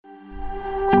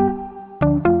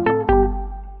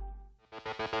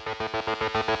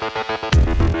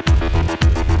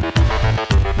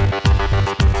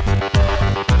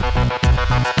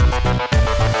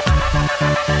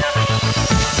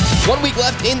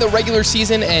the regular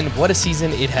season, and what a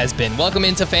season it has been. Welcome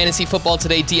into Fantasy Football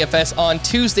Today DFS on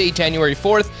Tuesday, January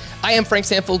 4th. I am Frank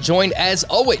Stanfield, joined as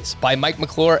always by Mike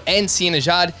McClure and Sia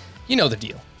Najad. You know the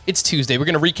deal. It's Tuesday. We're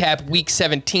going to recap Week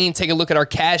 17, take a look at our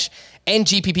cash and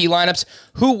GPP lineups.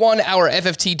 Who won our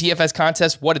FFT DFS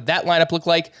contest? What did that lineup look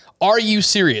like? Are you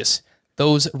serious?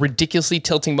 Those ridiculously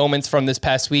tilting moments from this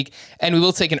past week. And we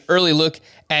will take an early look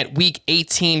at Week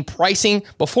 18 pricing.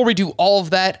 Before we do all of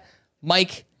that,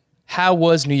 Mike, how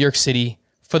was New York City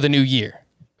for the new year?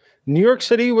 New York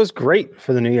City was great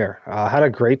for the new year. Had a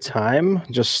great time.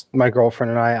 Just my girlfriend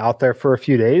and I out there for a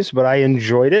few days, but I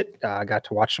enjoyed it. Got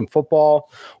to watch some football,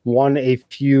 won a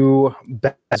few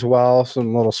bets as well,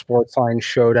 some little sports line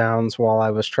showdowns while I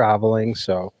was traveling.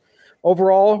 So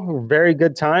overall, very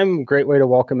good time. Great way to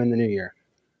welcome in the new year.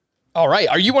 All right.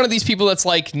 Are you one of these people that's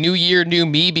like new year, new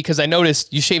me? Because I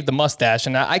noticed you shaved the mustache,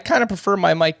 and I kind of prefer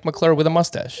my Mike McClure with a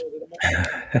mustache.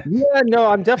 Yeah, no,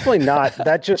 I'm definitely not.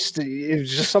 It was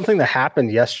just something that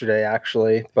happened yesterday,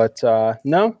 actually. But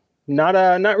no,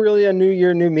 not really a new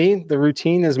year, new me. The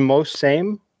routine is most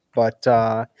same, but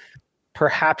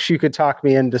perhaps you could talk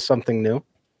me into something new.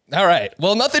 All right.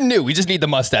 Well, nothing new. We just need the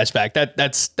mustache back.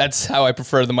 That's how I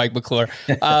prefer the Mike McClure.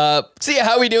 Sia,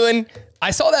 how we doing? I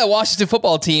saw that Washington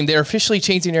football team. They're officially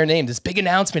changing their name. This big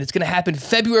announcement. It's going to happen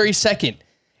February 2nd.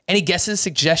 Any guesses,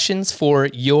 suggestions for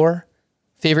your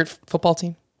favorite football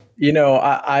team? You know,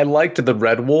 I liked the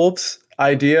Red Wolves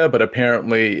idea, but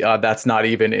apparently that's not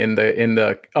even in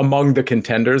the among the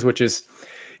contenders, which is,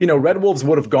 you know, Red Wolves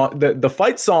would have gone the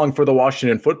fight song for the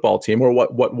Washington football team, or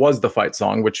what was the fight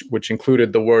song, which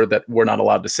included the word that we're not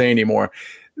allowed to say anymore.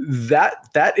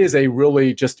 That is a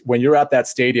really, just when you're at that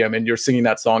stadium and you're singing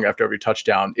that song after every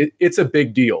touchdown, it's a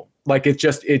big deal. Like it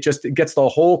gets the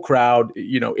whole crowd,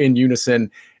 you know, in unison,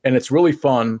 and it's really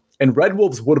fun. And Red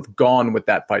Wolves would have gone with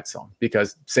that fight song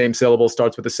because same syllable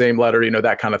starts with the same letter, you know,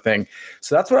 that kind of thing.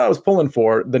 So that's what I was pulling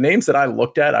for. The names that I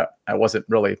looked at, I wasn't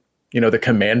really, you know, the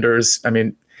Commanders. I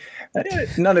mean,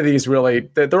 none of these really,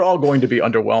 they're all going to be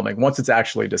underwhelming once it's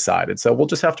actually decided. So we'll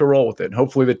just have to roll with it.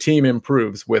 Hopefully the team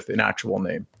improves with an actual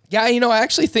name. Yeah, you know, I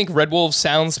actually think Red Wolves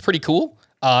sounds pretty cool.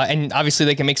 And obviously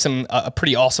they can make a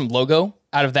pretty awesome logo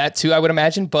out of that too, I would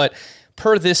imagine. But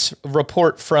per this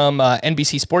report from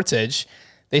NBC Sports Edge,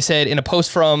 they said in a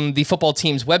post from the football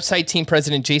team's website, team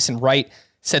president Jason Wright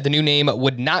said the new name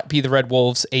would not be the Red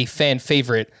Wolves, a fan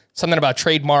favorite. Something about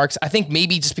trademarks. I think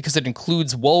maybe just because it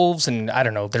includes wolves, and I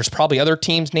don't know, there's probably other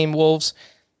teams named Wolves.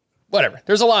 Whatever.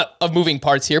 There's a lot of moving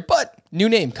parts here, but new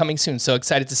name coming soon. So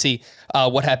excited to see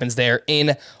what happens there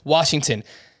in Washington.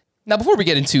 Now, before we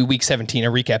get into Week 17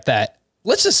 and recap that,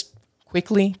 let's just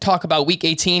quickly talk about Week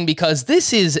 18, because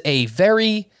this is a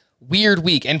very weird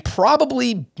week, and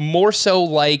probably more so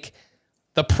like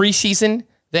the preseason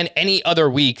than any other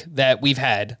week that we've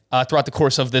had throughout the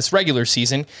course of this regular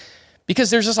season,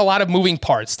 because there's just a lot of moving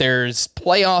parts. There's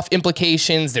playoff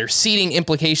implications, there's seeding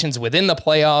implications within the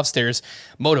playoffs, there's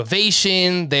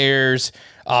motivation, there's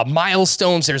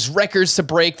milestones, there's records to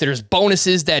break, there's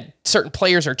bonuses that certain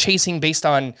players are chasing based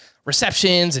on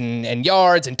receptions and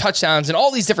yards and touchdowns and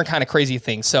all these different kind of crazy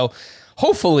things. So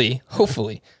hopefully,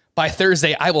 by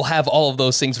Thursday, I will have all of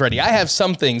those things ready. I have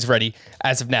some things ready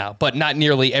as of now, but not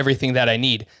nearly everything that I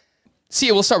need.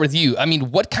 Sia, we'll start with you. I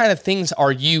mean, what kind of things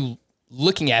are you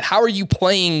looking at? How are you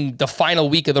playing the final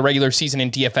week of the regular season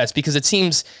in DFS? Because it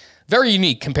seems very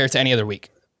unique compared to any other week.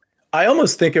 I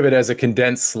almost think of it as a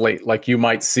condensed slate, like you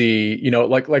might see, you know,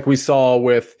 like we saw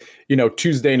with, you know,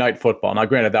 Tuesday night football. Now,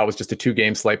 granted, that was just a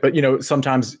 2-game slate, but, you know,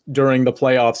 sometimes during the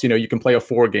playoffs, you know, you can play a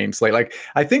 4-game slate. Like,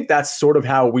 I think that's sort of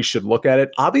how we should look at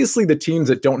it. Obviously, the teams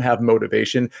that don't have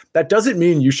motivation, that doesn't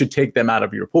mean you should take them out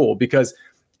of your pool, because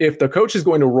if the coach is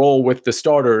going to roll with the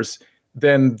starters,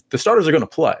 then the starters are going to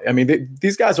play. I mean,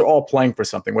 these guys are all playing for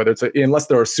something, whether it's unless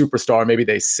they're a superstar, maybe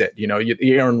they sit, you know,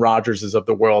 the Aaron Rodgerses of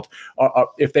the world.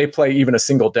 If they play even a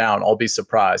single down, I'll be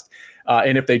surprised.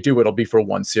 And if they do, it'll be for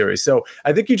one series. So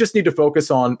I think you just need to focus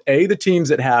on the teams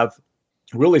that have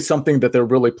really something that they're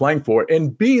really playing for,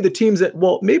 and B, the teams that,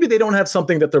 well, maybe they don't have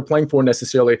something that they're playing for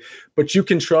necessarily, but you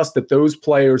can trust that those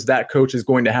players, that coach is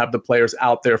going to have the players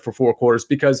out there for 4 quarters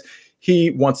because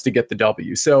he wants to get the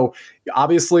W. So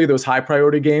obviously those high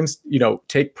priority games, you know,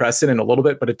 take precedent a little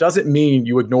bit, but it doesn't mean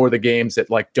you ignore the games that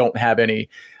like don't have any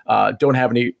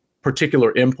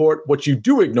particular import. What you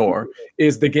do ignore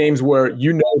is the games where,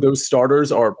 you know, those starters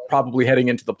are probably heading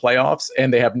into the playoffs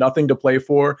and they have nothing to play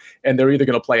for, and they're either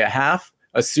going to play a half,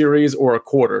 a series, or a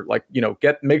quarter. Like, you know,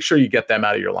 make sure you get them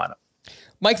out of your lineup.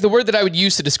 Mike, the word that I would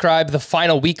use to describe the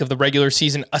final week of the regular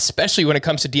season, especially when it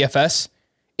comes to DFS,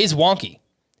 is wonky.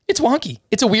 It's wonky.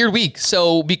 It's a weird week.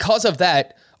 So because of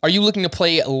that, are you looking to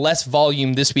play less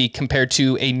volume this week compared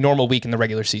to a normal week in the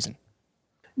regular season?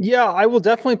 Yeah, I will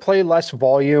definitely play less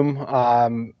volume.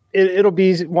 It'll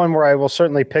be one where I will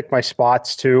certainly pick my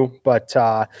spots too, but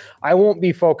I won't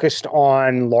be focused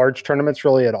on large tournaments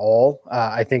really at all.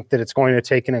 I think that it's going to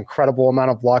take an incredible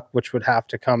amount of luck, which would have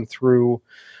to come through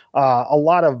a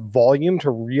lot of volume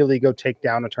to really go take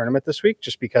down a tournament this week,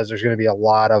 just because there's going to be a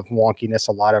lot of wonkiness,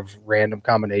 a lot of random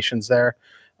combinations there.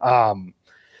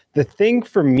 The thing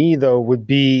for me, though, would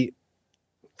be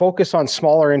focus on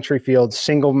smaller entry fields,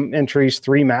 single entries,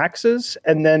 3 maxes,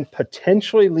 and then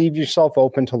potentially leave yourself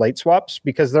open to late swaps,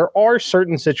 because there are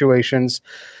certain situations,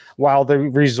 while the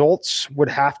results would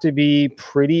have to be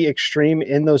pretty extreme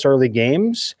in those early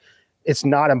games, it's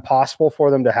not impossible for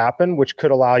them to happen, which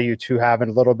could allow you to have a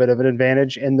little bit of an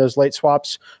advantage in those late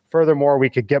swaps. Furthermore, we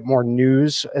could get more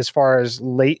news as far as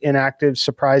late inactives,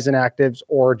 surprise inactives,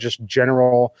 or just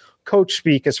general coach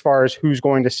speak as far as who's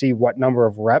going to see what number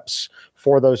of reps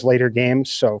for those later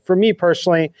games. So for me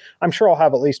personally, I'm sure I'll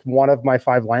have at least one of my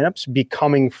 5 lineups be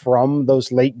coming from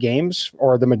those late games,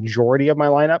 or the majority of my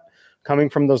lineup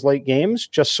coming from those late games,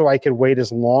 just so I could wait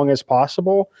as long as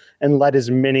possible and let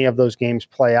as many of those games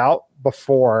play out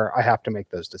before I have to make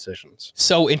those decisions.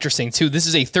 So interesting too. This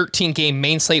is a 13-game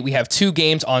main slate. We have 2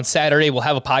 games on Saturday. We'll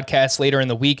have a podcast later in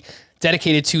the week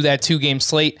dedicated to that 2-game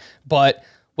slate. But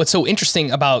what's so interesting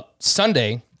about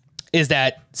Sunday is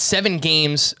that 7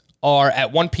 games are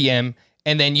at 1 p.m.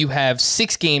 and then you have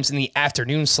 6 games in the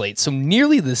afternoon slate. So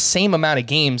nearly the same amount of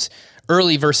games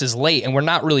early versus late, and we're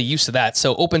not really used to that.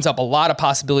 So opens up a lot of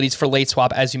possibilities for late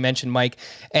swap, as you mentioned, Mike.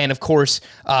 And of course,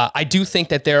 I do think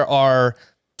that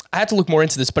I have to look more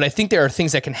into this, but I think there are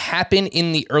things that can happen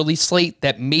in the early slate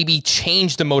that maybe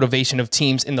change the motivation of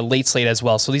teams in the late slate as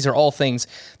well. So these are all things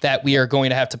that we are going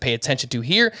to have to pay attention to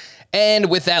here. And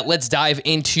with that, let's dive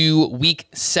into Week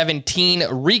 17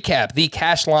 recap. The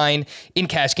cash line in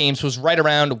cash games was right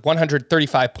around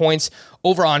 135 points.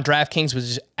 Over on DraftKings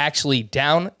was actually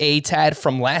down a tad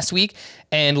from last week.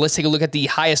 And let's take a look at the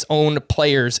highest owned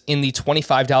players in the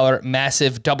 $25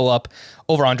 massive double up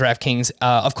over on DraftKings.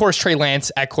 Of course, Trey Lance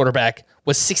at quarterback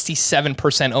was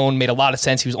 67% owned, made a lot of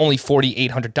sense. He was only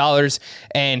 $4,800,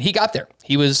 and he got there.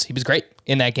 He was great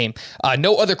in that game.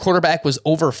 No other quarterback was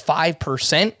over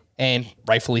 5%, and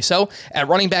rightfully so. At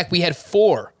running back, we had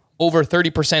 4 over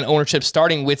 30% ownership,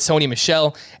 starting with Sony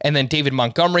Michel, and then David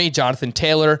Montgomery, Jonathan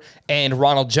Taylor, and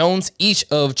Ronald Jones. Each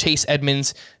of Chase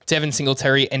Edmonds, Devin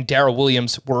Singletary, and Darrell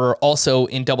Williams were also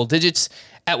in double digits.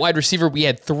 At wide receiver, we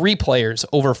had 3 players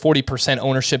over 40%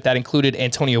 ownership. That included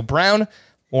Antonio Brown.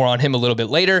 More on him a little bit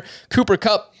later. Cooper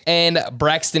Kupp and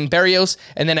Braxton Berrios.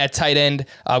 And then at tight end,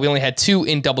 we only had 2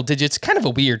 in double digits. Kind of a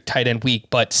weird tight end week,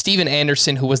 but Steven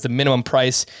Anderson, who was the minimum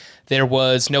price. There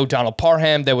was no Donald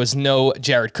Parham. There was no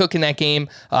Jared Cook in that game.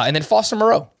 And then Foster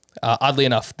Moreau, oddly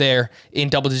enough, there in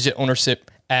double-digit ownership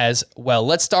as well.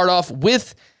 Let's start off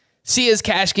with Sia's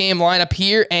cash game lineup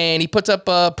here, and he puts up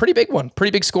a pretty big one.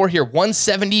 Pretty big score here,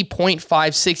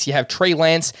 170.56. You have Trey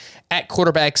Lance at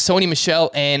quarterback, Sony Michel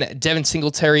and Devin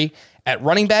Singletary at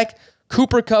running back,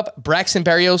 Cooper Kupp, Braxton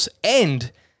Berrios,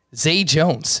 and Zay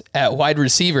Jones at wide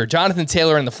receiver, Jonathan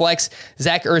Taylor in the flex,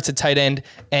 Zach Ertz at tight end,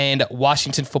 and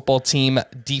Washington football team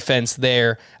defense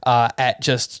there at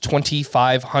just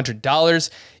 $2,500.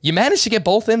 You managed to get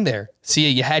both in there. See,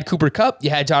 you had Cooper Kupp, you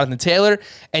had Jonathan Taylor,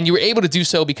 and you were able to do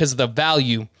so because of the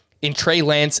value in Trey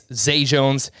Lance, Zay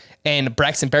Jones, and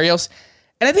Braxton Berrios.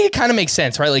 And I think it kind of makes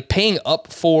sense, right? Like paying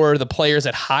up for the players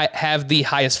that have the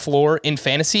highest floor in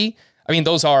fantasy. I mean,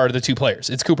 those are the 2 players.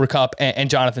 It's Cooper Kupp and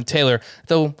Jonathan Taylor,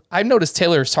 though I've noticed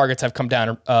Taylor's targets have come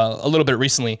down a little bit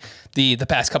recently, the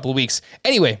past couple of weeks.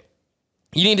 Anyway,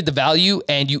 you needed the value,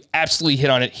 and you absolutely hit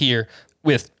on it here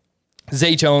with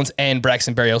Zay Jones and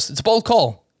Braxton Berrios. It's a bold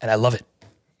call, and I love it.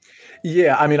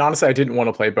 Yeah, I mean, honestly, I didn't want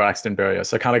to play Braxton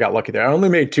Berrios. I kind of got lucky there. I only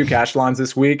made 2 cash lines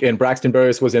this week, and Braxton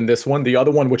Berrios was in this one. The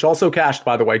other one, which also cashed,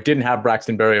 by the way, didn't have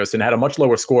Braxton Berrios and had a much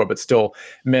lower score, but still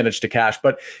managed to cash.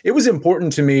 But it was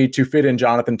important to me to fit in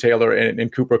Jonathan Taylor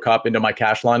and Cooper Kupp into my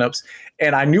cash lineups.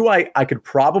 And I knew I could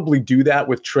probably do that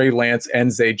with Trey Lance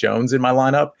and Zay Jones in my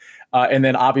lineup. And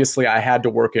then obviously I had to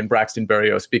work in Braxton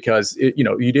Berrios because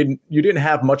you didn't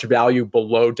have much value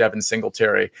below Devin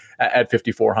Singletary at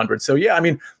 5,400. So yeah, I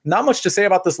mean, not much to say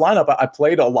about this lineup. I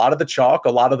played a lot of the chalk, a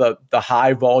lot of the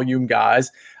high volume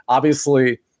guys.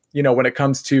 Obviously, when it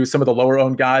comes to some of the lower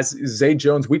owned guys, Zay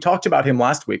Jones, we talked about him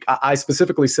last week. I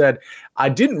specifically said I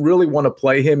didn't really want to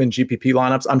play him in GPP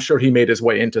lineups. I'm sure he made his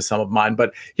way into some of mine,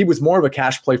 but he was more of a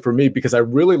cash play for me because I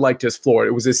really liked his floor.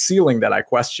 It was his ceiling that I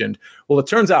questioned. Well, it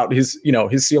turns out his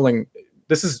ceiling,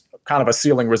 this is kind of a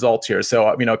ceiling result here.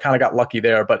 So, kind of got lucky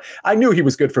there, but I knew he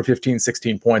was good for 15,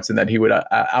 16 points and that he would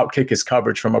outkick his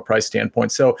coverage from a price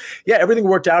standpoint. So yeah, everything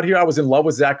worked out here. I was in love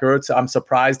with Zach Ertz. I'm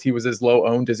surprised he was as low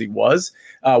owned as he was.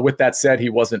 With that said, he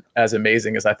wasn't as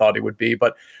amazing as I thought he would be,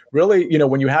 but really,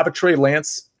 when you have a Trey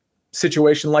Lance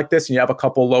situation like this and you have a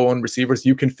couple low owned receivers,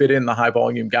 you can fit in the high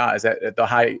volume guys at the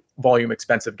high volume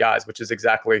expensive guys, which is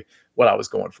exactly what I was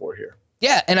going for here.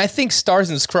 Yeah, and I think stars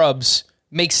and scrubs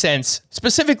make sense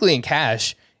specifically in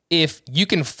cash if you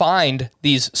can find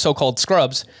these so-called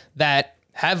scrubs that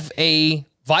have a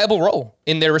viable role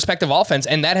in their respective offense,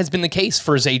 and that has been the case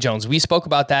for Zay Jones. We spoke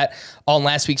about that on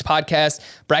last week's podcast.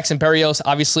 Braxton Berrios,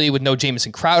 obviously, with no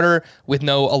Jamison Crowder, with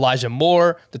no Elijah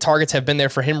Moore. The targets have been there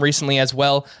for him recently as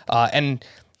well, and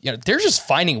they're just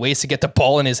finding ways to get the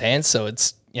ball in his hands, so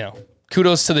it's,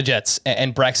 kudos to the Jets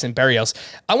and Braxton Berrios.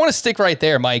 I want to stick right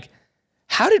there, Mike.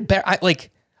 How did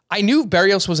I knew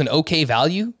Berrios was an okay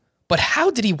value, but how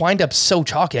did he wind up so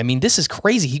chalky? I mean, this is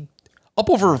crazy. He up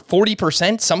over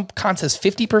 40%, some contests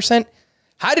 50%.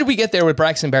 How did we get there with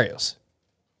Braxton Berrios?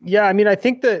 Yeah, I mean, I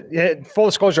think that, full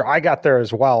disclosure, I got there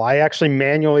as well. I actually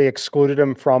manually excluded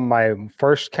him from my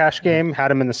first cash game,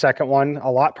 had him in the second one,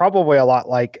 probably a lot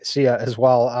like Sia as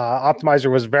well.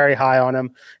 Optimizer was very high on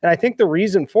him. And I think the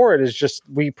reason for it is just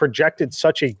we projected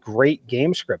such a great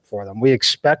game script for them. We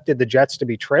expected the Jets to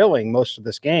be trailing most of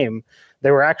this game. They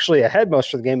were actually ahead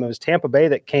most of the game. It was Tampa Bay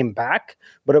that came back,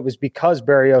 but it was because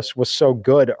Berrios was so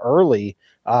good early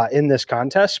in this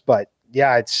contest. But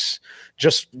yeah, it's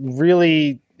just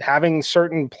really having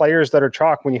certain players that are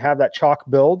chalk. When you have that chalk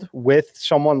build with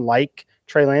someone like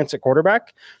Trey Lance at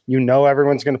quarterback,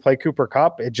 everyone's going to play Cooper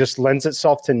Kupp. It just lends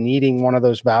itself to needing one of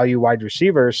those value wide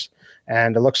receivers.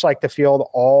 And it looks like the field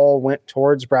all went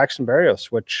towards Braxton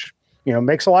Berrios, which,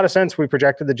 makes a lot of sense. We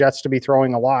projected the Jets to be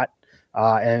throwing a lot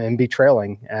and be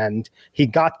trailing. And he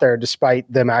got there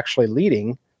despite them actually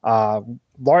leading.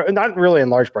 Not really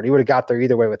in large part. He would have got there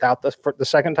either way without the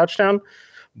second touchdown.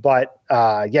 But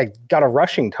got a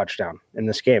rushing touchdown in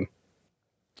this game.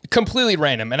 Completely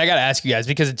random. And I got to ask you guys,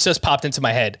 because it just popped into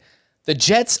my head. The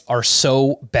Jets are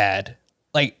so bad.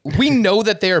 Like, we know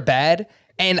that they are bad.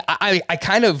 And I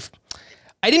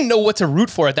didn't know what to root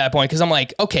for at that point, because I'm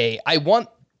like, okay, I want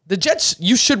the Jets.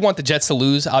 You should want the Jets to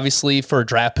lose, obviously, for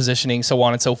draft positioning, so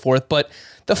on and so forth. But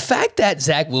the fact that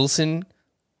Zach Wilson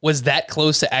was that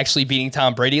close to actually beating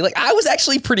Tom Brady, I was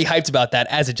actually pretty hyped about that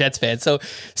as a Jets fan. So,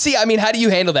 how do you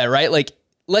handle that, right?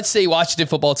 Let's say Washington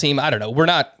football team, I don't know, we're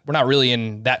not really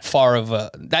in that far of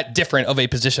that different of a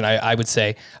position, I would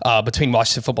say, between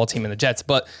Washington football team and the Jets.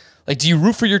 But do you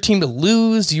root for your team to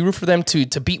lose? Do you root for them to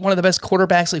beat one of the best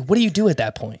quarterbacks? What do you do at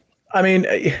that point? I mean,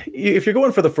 if you're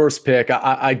going for the first pick,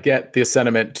 I get the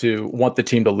sentiment to want the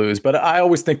team to lose, but I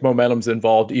always think momentum's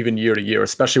involved even year to year,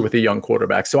 especially with a young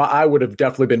quarterback. So I would have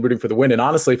definitely been rooting for the win. And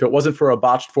honestly, if it wasn't for a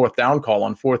botched fourth down call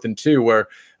on 4th and 2, where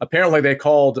apparently they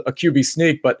called a QB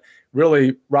sneak, but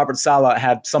really Robert Saleh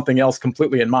had something else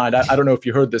completely in mind. I don't know if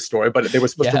you heard this story, but they were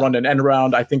supposed to run an end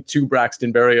around, I think, to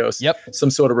Braxton Berrios, some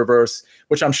sort of reverse,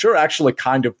 which I'm sure actually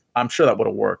I'm sure that would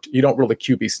have worked. You don't really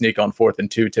QB sneak on 4th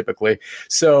and 2 typically.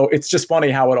 So it's just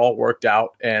funny how it all worked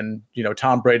out. And,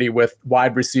 Tom Brady with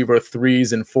wide receiver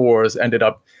 3s and 4s ended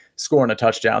up scoring a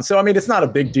touchdown. So, I mean, it's not a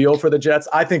big deal for the Jets.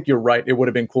 I think you're right. It would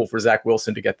have been cool for Zach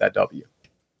Wilson to get that W.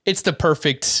 It's the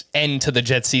perfect end to the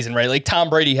Jets season, right?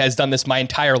 Tom Brady has done this my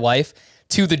entire life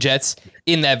to the Jets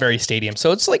in that very stadium.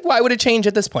 So it's why would it change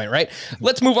at this point, right?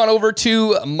 Let's move on over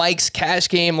to Mike's cash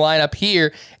game lineup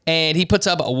here. And he puts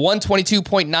up a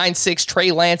 122.96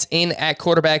 Trey Lance in at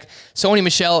quarterback, Sony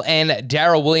Michel and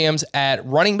Darrell Williams at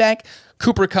running back,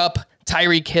 Cooper Kupp,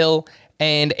 Tyreek Hill,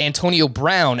 and Antonio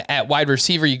Brown at wide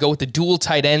receiver. You go with the dual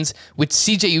tight ends with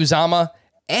CJ Uzama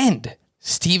and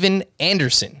Steven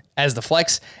Anderson as the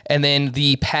flex. And then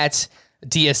the Pats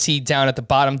DSC down at the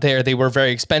bottom there. They were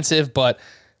very expensive, but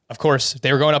of course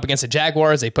they were going up against the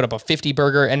Jaguars. They put up a 50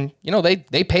 burger and,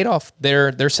 they paid off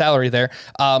their salary there.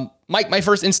 Mike, my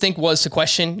first instinct was to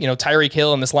question, Tyreek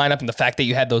Hill in this lineup and the fact that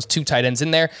you had those two tight ends in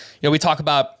there. We talk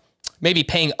about maybe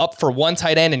paying up for one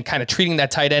tight end and kind of treating that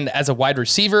tight end as a wide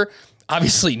receiver.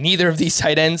 Obviously, neither of these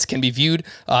tight ends can be viewed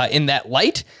in that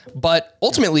light, but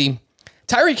ultimately,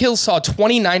 Tyreek Hill saw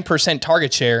 29%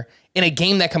 target share in a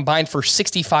game that combined for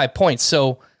 65 points.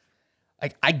 So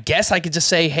I guess I could just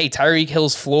say, hey, Tyreek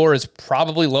Hill's floor is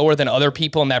probably lower than other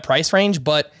people in that price range,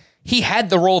 but he had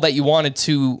the role that you wanted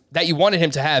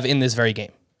him to have in this very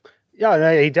game.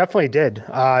 Yeah, he definitely did.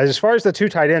 As far as the two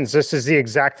tight ends, this is the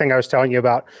exact thing I was telling you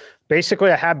about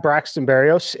basically I had Braxton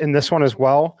Berrios in this one as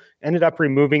well. Ended up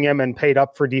removing him and paid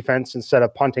up for defense instead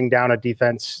of punting down a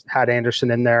defense. Had Anderson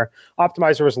in there.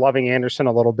 Optimizer was loving Anderson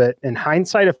a little bit. In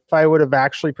hindsight, if I would have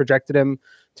actually projected him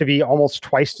to be almost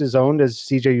twice as owned as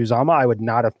CJ Uzama, I would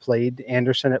not have played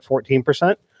Anderson at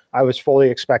 14%. I was fully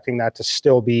expecting that to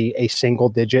still be a single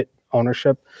digit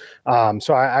ownership.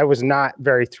 So I was not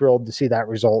very thrilled to see that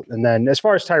result. And then as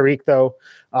far as Tyreek, though,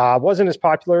 wasn't as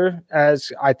popular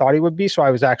as I thought he would be. So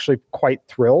I was actually quite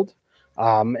thrilled.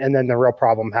 And then the real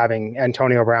problem having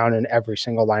Antonio Brown in every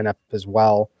single lineup as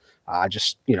well.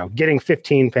 Just, getting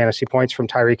 15 fantasy points from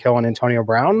Tyreek Hill and Antonio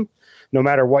Brown, no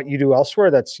matter what you do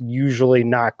elsewhere, that's usually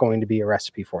not going to be a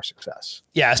recipe for success.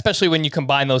 Yeah, especially when you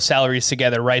combine those salaries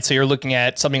together, right? So you're looking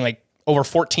at something like over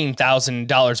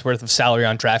 $14,000 worth of salary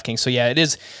on DraftKings. So yeah, it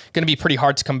is going to be pretty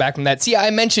hard to come back from that. See, I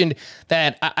mentioned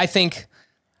that I think,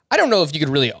 I don't know if you could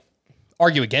really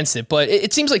argue against it, but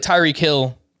it seems like Tyreek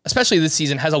Hill, especially this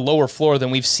season, has a lower floor than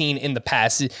we've seen in the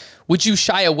past. Would you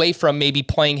shy away from maybe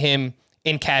playing him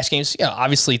in cash games?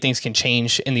 Obviously things can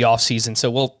change in the offseason, so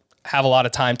we'll have a lot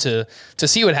of time to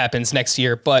see what happens next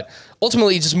year. But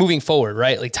ultimately, just moving forward,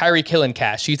 right? Like Tyreek Hill in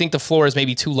cash, do you think the floor is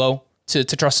maybe too low to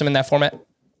trust him in that format?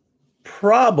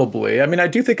 Probably. I mean, I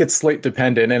do think it's slate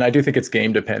dependent, and I do think it's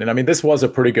game dependent. I mean, this was a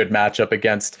pretty good matchup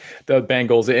against the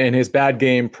Bengals. In his bad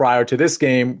game prior to this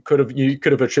game, you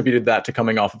could have attributed that to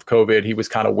coming off of COVID. He was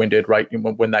kind of winded right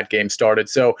when that game started.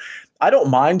 So I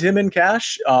don't mind him in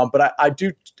cash, but I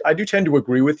do tend to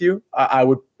agree with you.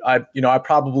 I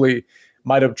probably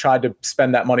might have tried to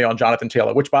spend that money on Jonathan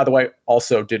Taylor, which, by the way,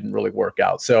 also didn't really work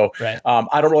out. So right.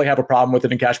 I don't really have a problem with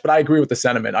it in cash, but I agree with the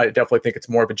sentiment. I definitely think it's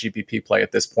more of a GPP play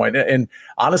at this point. And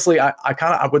honestly,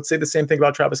 I would say the same thing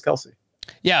about Travis Kelce.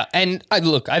 Yeah, and I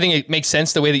think it makes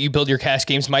sense the way that you build your cash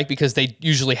games, Mike, because they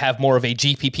usually have more of a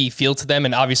GPP feel to them,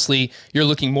 and obviously you're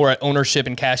looking more at ownership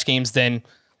in cash games than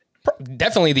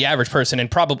definitely the average person, and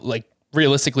probably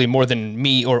realistically more than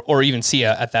me or even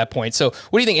Sia at that point. So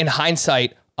what do you think in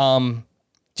hindsight?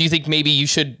 Do you think maybe you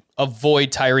should avoid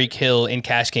Tyreek Hill in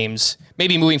cash games,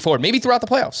 maybe moving forward, maybe throughout the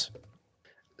playoffs?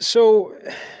 So,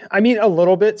 I mean, a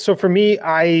little bit. So for me,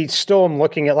 I still am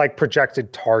looking at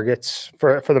projected targets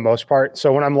for the most part.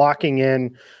 So when I'm locking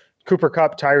in Cooper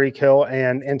Kupp, Tyreek Hill,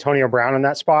 and Antonio Brown in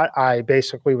that spot, I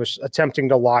basically was attempting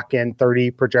to lock in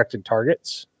 30 projected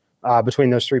targets between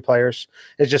those three players.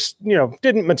 It just,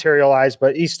 didn't materialize,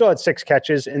 but he still had 6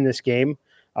 catches in this game.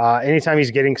 Anytime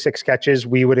he's getting 6 catches,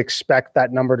 we would expect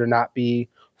that number to not be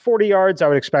 40 yards. I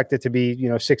would expect it to be,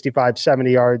 65,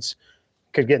 70 yards,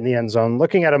 could get in the end zone.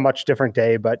 Looking at a much different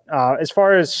day. But as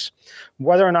far as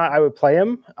whether or not I would play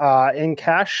him in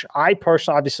cash, I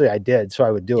personally, obviously I did, so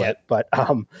I would do it. But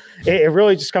it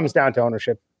really just comes down to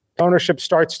ownership. Ownership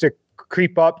starts to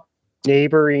creep up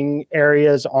neighboring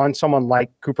areas on someone like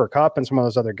Cooper Kupp and some of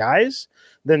those other guys.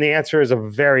 Then the answer is a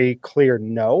very clear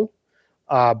no.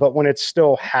 But when it's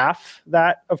still half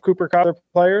that of Cooper Kupp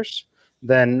players,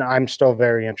 then I'm still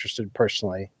very interested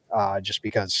personally, just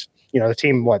because, the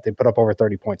team, they put up over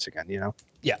 30 points again,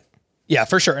 Yeah. Yeah,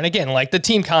 for sure. And again, the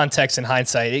team context in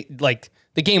hindsight,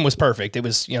 the game was perfect. It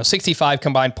was, 65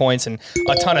 combined points and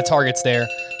a ton of targets there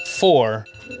I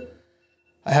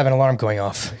have an alarm going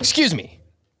off. Excuse me.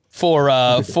 For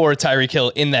Tyreek Hill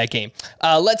in that game.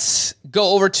 Let's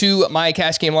go over to my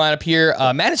cash game lineup here.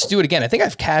 Managed to do it again. I think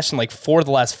I've cashed in 4 of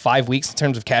the last 5 weeks in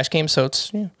terms of cash games, so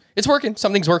it's working.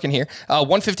 Something's working here.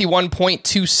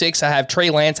 151.26. I have Trey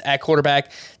Lance at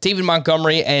quarterback, David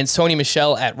Montgomery and Sony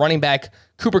Michel at running back,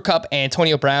 Cooper Kupp,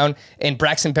 Antonio Brown, and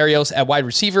Braxton Berrios at wide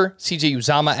receiver, CJ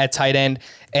Uzama at tight end,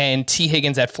 and T.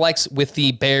 Higgins at flex, with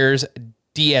the Bears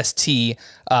DST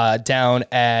down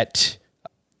at...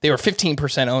 They were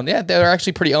 15% owned. Yeah, they're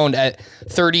actually pretty owned at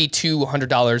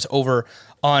 $3,200 over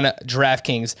on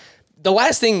DraftKings. The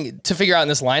last thing to figure out in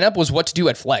this lineup was what to do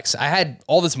at flex. I had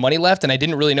all this money left, and I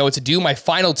didn't really know what to do. My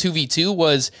final 2v2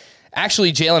 was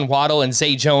actually Jalen Waddle and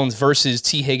Zay Jones versus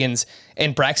T. Higgins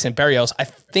and Braxton Berrios. I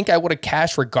think I would have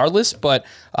cashed regardless, but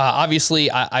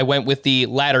obviously I went with the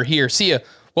latter here. Sia,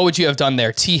 what would you have done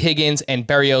there? T. Higgins and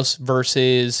Berrios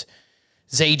versus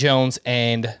Zay Jones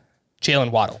and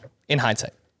Jalen Waddle in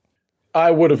hindsight. I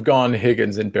would have gone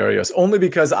Higgins and Berrios only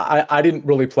because I didn't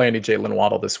really play any Jalen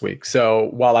Waddle this week. So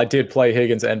while I did play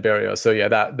Higgins and Berrios, so yeah,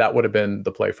 that would have been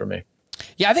the play for me.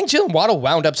 Yeah, I think Jalen Waddle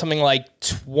wound up something like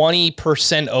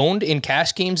 20% owned in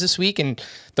cash games this week, and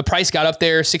the price got up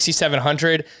there,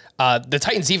 $6,700. The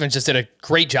Titans defense just did a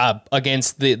great job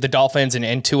against the Dolphins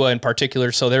and Tua in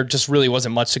particular, so there just really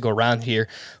wasn't much to go around here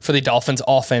for the Dolphins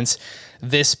offense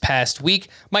this past week.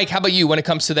 Mike, how about you when it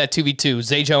comes to that 2v2,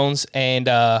 Zay Jones and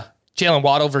Jalen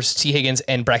Waddle versus T. Higgins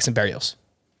and Braxton Berrios?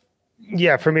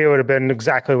 Yeah, for me, it would have been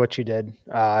exactly what you did,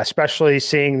 especially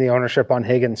seeing the ownership on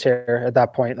Higgins here at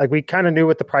that point. Like, we kind of knew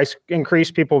with the price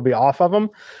increase, people would be off of him,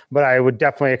 but I would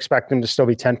definitely expect him to still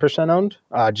be 10% owned,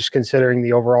 just considering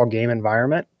the overall game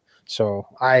environment. So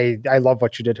I love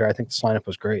what you did here. I think this lineup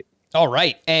was great. All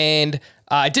right. And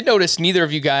I did notice neither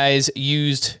of you guys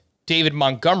used David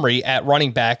Montgomery at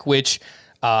running back, which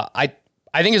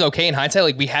I think is okay in hindsight.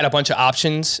 Like, we had a bunch of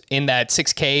options in that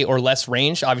 6K or less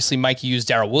range. Obviously, Mike, you used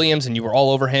Darrell Williams and you were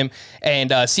all over him.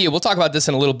 And Sia, we'll talk about this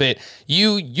in a little bit.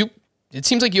 It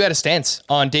seems like you had a stance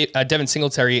on Devin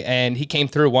Singletary, and he came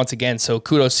through once again. So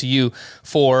kudos to you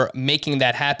for making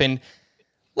that happen.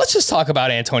 Let's just talk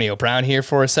about Antonio Brown here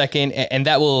for a second, and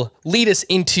that will lead us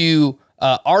into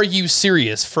Are You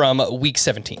Serious from Week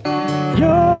 17.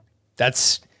 Yeah.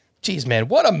 Jeez, man,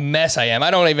 what a mess I am.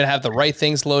 I don't even have the right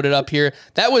things loaded up here.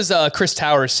 That was Chris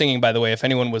Towers singing, by the way, if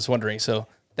anyone was wondering. So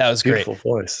that was great. Beautiful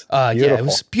voice. Yeah, it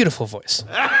was beautiful voice.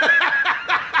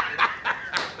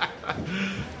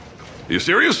 You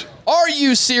serious? Are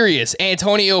you serious,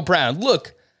 Antonio Brown?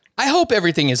 Look, I hope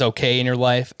everything is okay in your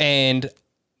life. And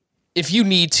if you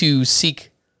need to seek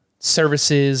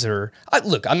services or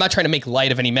look, I'm not trying to make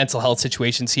light of any mental health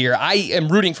situations here. I am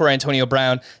rooting for Antonio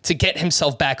Brown to get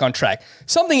himself back on track.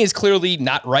 Something is clearly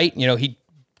not right. You know, he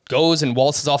goes and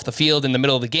waltzes off the field in the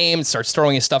middle of the game and starts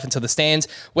throwing his stuff into the stands,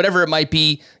 whatever it might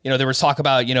be. You know, there was talk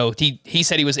about, you know, he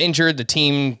said he was injured. The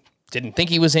team didn't think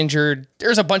he was injured.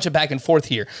 There's a bunch of back and forth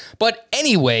here. But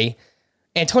anyway,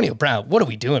 Antonio Brown, what are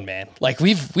we doing, man? Like,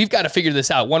 we've got to figure this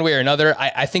out one way or another.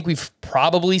 I think we've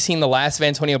probably seen the last of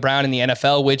Antonio Brown in the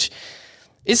NFL, which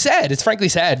is sad. It's frankly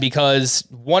sad because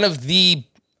one of the,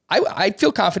 I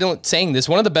feel confident saying this,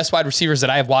 one of the best wide receivers that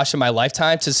I have watched in my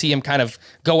lifetime, to see him kind of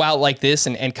go out like this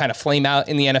and kind of flame out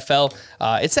in the NFL.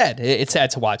 It's sad. It's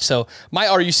sad to watch. So my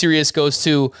Are You Serious goes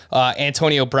to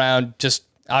Antonio Brown. Just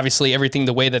obviously everything,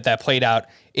 the way that played out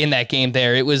in that game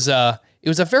there. It was a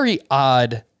very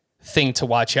odd thing to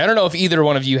watch here. I don't know if either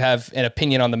one of you have an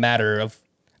opinion on the matter of,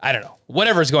 I don't know,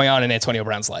 whatever's going on in Antonio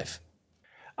Brown's life.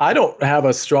 I don't have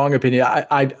a strong opinion.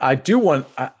 I do want,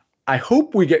 I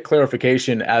hope we get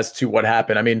clarification as to what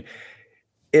happened. I mean,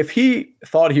 if he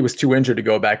thought he was too injured to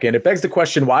go back in, it begs the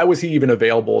question, why was he even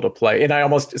available to play? And I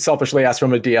almost selfishly asked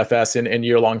from a DFS and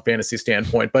year-long fantasy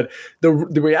standpoint. But the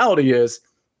reality is,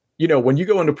 you know, when you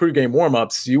go into pregame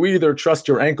warmups, you either trust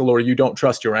your ankle or you don't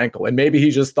trust your ankle. And maybe he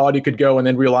just thought he could go and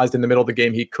then realized in the middle of the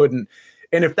game he couldn't.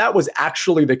 And if that was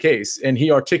actually the case, and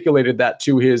he articulated that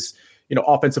to his, you know,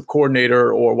 offensive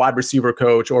coordinator or wide receiver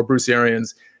coach or Bruce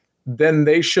Arians, then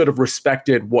they should have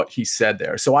respected what he said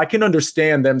there. So I can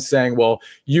understand them saying, well,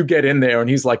 you get in there. And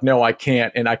he's like, no, I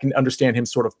can't. And I can understand him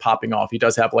sort of popping off. He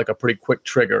does have like a pretty quick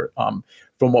trigger from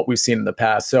what we've seen in the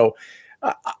past. So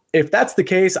if that's the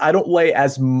case, I don't lay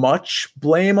as much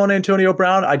blame on Antonio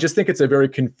Brown. I just think it's a very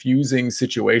confusing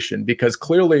situation because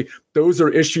clearly those are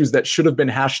issues that should have been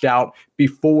hashed out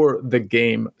before the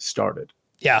game started.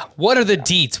 Yeah. What are the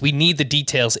deets? We need the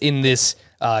details in this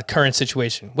current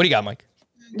situation. What do you got, Mike?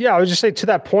 Yeah, I would just say to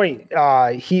that point,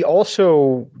 he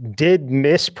also did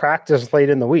miss practice late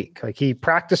in the week. Like, he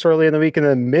practiced early in the week and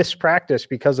then missed practice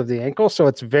because of the ankle. So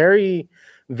it's very,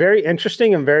 very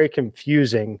interesting and very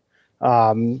confusing.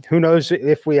 Who knows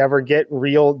if we ever get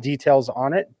real details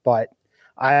on it, but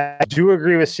I do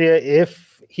agree with Sia.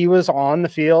 If he was on the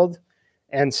field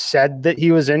and said that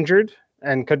he was injured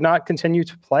and could not continue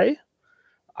to play,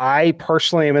 I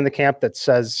personally am in the camp that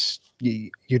says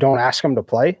you don't ask him to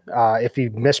play if he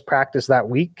missed practice that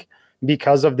week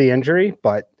because of the injury.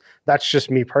 But that's just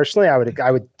me personally.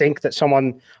 I would think that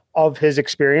someone of his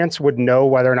experience would know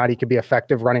whether or not he could be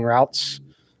effective running routes.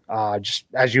 Just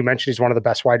as you mentioned, he's one of the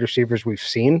best wide receivers we've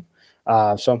seen.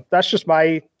 So that's just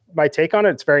my take on it.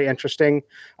 It's very interesting,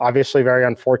 obviously very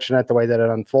unfortunate the way that it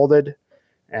unfolded,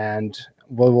 and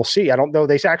we'll see. I don't know.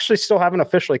 They actually still haven't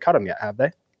officially cut him yet, have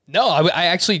they? No, I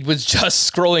actually was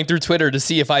just scrolling through Twitter to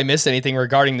see if I missed anything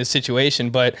regarding the situation,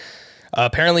 but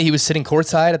apparently he was sitting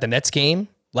courtside at the Nets game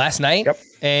last night. Yep.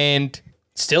 And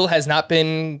still has not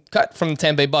been cut from the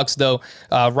Tampa Bay Bucks, though.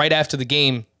 Right after the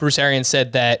game, Bruce Arians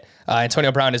said that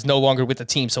Antonio Brown is no longer with the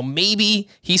team. So maybe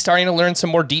he's starting to learn some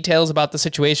more details about the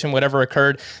situation, whatever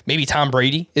occurred. Maybe Tom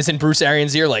Brady is in Bruce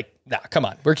Arians' ear, like, nah, come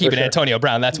on, we're keeping Antonio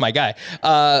Brown. That's my guy.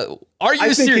 Are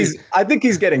you serious? I think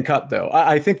he's getting cut, though.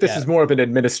 I think this is more of an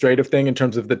administrative thing in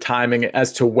terms of the timing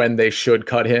as to when they should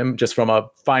cut him, just from a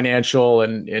financial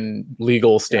and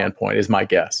legal standpoint, is my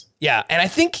guess. Yeah, and I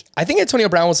think Antonio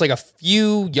Brown was like a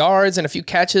few yards and a few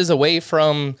catches away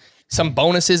from some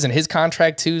bonuses in his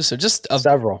contract too. So just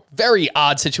several very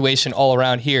odd situation all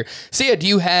around here. Sia, do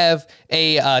you have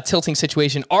a tilting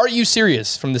situation? Are you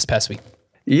serious from this past week?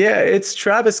 Yeah, it's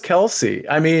Travis Kelce.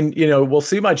 I mean, we'll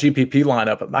see my GPP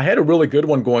lineup. I had a really good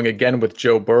one going again with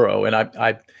Joe Burrow, and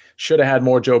I should have had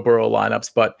more Joe Burrow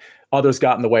lineups, but others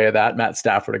got in the way of that. Matt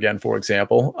Stafford again, for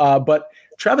example. But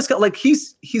Travis Kelce, like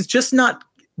he's just not.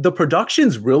 The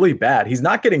production's really bad. He's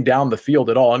not getting down the field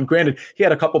at all. And granted, he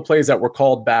had a couple plays that were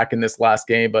called back in this last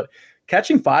game, but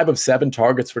catching 5 of 7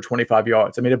 targets for 25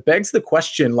 yards. I mean, it begs the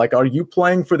question, like, are you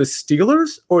playing for the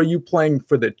Steelers or are you playing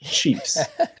for the Chiefs?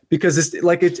 Because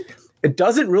it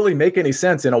doesn't really make any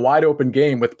sense in a wide open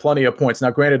game with plenty of points.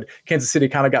 Now, granted, Kansas City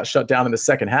kind of got shut down in the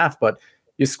second half, but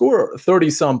you score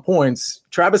 30-some points.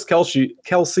 Travis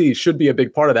Kelce should be a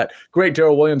big part of that. Great,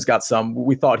 Darrell Williams got some.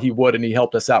 We thought he would, and he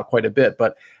helped us out quite a bit.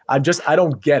 But I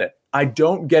don't get it. I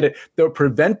don't get it. They're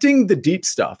preventing the deep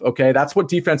stuff, okay? That's what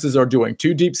defenses are doing.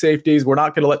 2 deep safeties. We're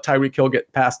not going to let Tyreek Hill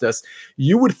get past us.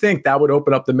 You would think that would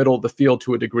open up the middle of the field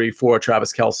to a degree for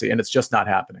Travis Kelce, and it's just not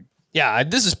happening. Yeah,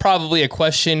 this is probably a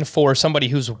question for somebody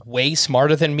who's way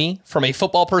smarter than me from a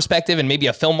football perspective and maybe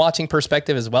a film watching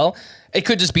perspective as well. It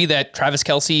could just be that Travis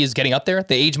Kelce is getting up there,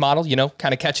 the age model,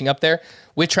 kind of catching up there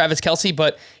with Travis Kelce,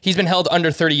 but he's been held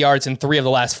under 30 yards in 3 of the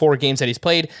last 4 games that he's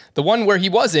played. The one where he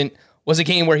wasn't was a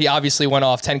game where he obviously went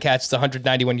off 10 catches,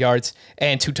 191 yards,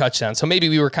 and 2 touchdowns. So maybe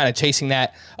we were kind of chasing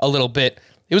that a little bit.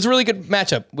 It was a really good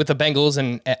matchup with the Bengals,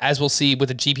 and as we'll see with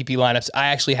the GPP lineups, I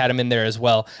actually had him in there as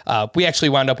well. We actually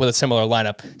wound up with a similar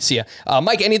lineup. See ya.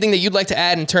 Mike, anything that you'd like to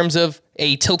add in terms of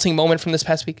a tilting moment from this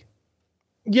past week?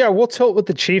 Yeah, we'll tilt with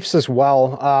the Chiefs as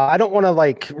well. I don't want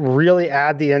to really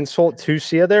add the insult to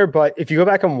Sia there, but if you go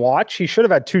back and watch, he should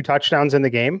have had 2 touchdowns in the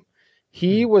game.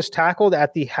 He was tackled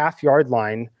at the half-yard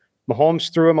line.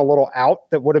 Mahomes threw him a little out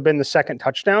that would have been the second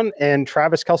touchdown, and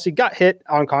Travis Kelce got hit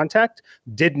on contact,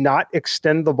 did not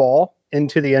extend the ball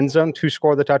into the end zone to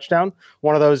score the touchdown.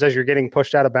 One of those, as you're getting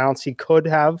pushed out of bounds, he could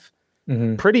have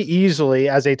pretty easily,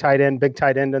 as a tight end, big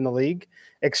tight end in the league,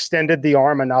 extended the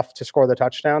arm enough to score the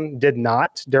touchdown. Did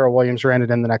not. Darrell Williams ran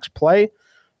it in the next play.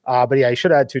 But yeah, he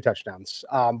should have had 2 touchdowns.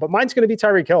 But mine's going to be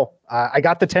Tyreek Hill. I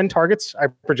got the 10 targets I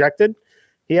projected.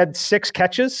 He had 6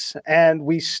 catches, and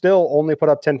we still only put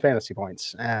up 10 fantasy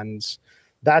points. And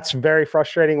that's very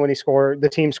frustrating when the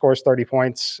team scores 30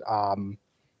 points.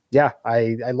 Yeah,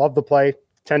 I love the play.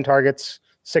 10 targets,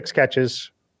 6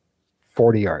 catches,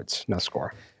 40 yards, no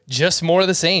score. Just more of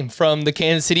the same from the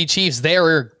Kansas City Chiefs.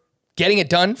 They're getting it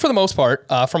done for the most part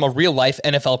from a real life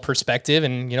NFL perspective.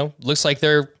 And, looks like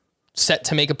they're set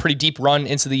to make a pretty deep run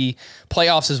into the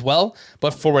playoffs as well.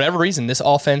 But for whatever reason, this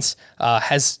offense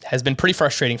has been pretty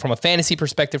frustrating from a fantasy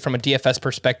perspective, from a DFS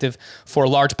perspective for a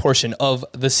large portion of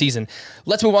the season.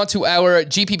 Let's move on to our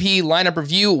GPP lineup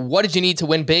review. What did you need to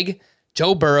win big?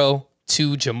 Joe Burrow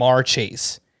to Jamar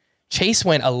Chase. Chase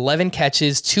went 11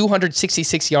 catches,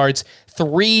 266 yards,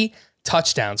 3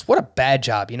 touchdowns. What a bad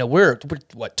job. We're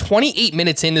 28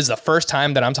 minutes in. This is the first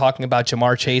time that I'm talking about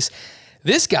Jamar Chase.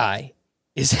 This guy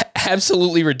is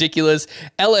absolutely ridiculous.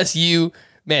 LSU,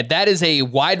 man, that is a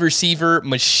wide receiver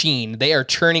machine. They are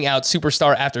churning out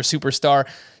superstar after superstar.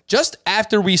 Just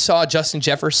after we saw Justin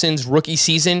Jefferson's rookie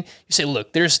season, you say,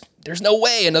 look, there's no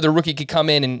way another rookie could come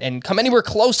in and come anywhere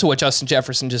close to what Justin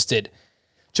Jefferson just did.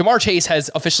 Jamar Chase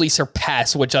has officially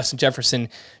surpassed what Justin Jefferson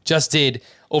just did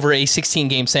over a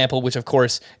 16-game sample, which, of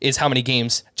course, is how many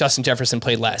games Justin Jefferson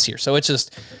played last year. So it's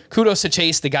just kudos to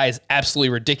Chase. The guy is absolutely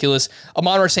ridiculous.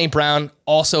 Amon-Ra St. Brown,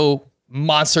 also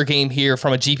monster game here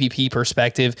from a GPP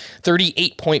perspective.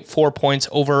 38.4 points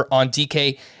over on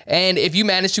DK. And if you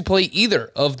manage to play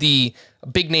either of the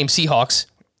big-name Seahawks,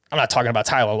 I'm not talking about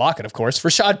Tyler Lockett, of course.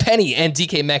 Rashad Penny and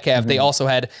DK Metcalf, they also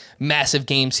had massive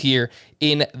games here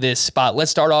in this spot. Let's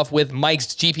start off with Mike's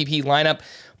GPP lineup.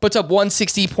 Puts up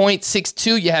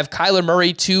 160.62. You have Kyler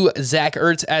Murray to Zach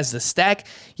Ertz as the stack.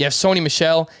 You have Sony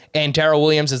Michel and Darrell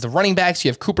Williams as the running backs.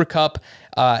 You have Cooper Kupp,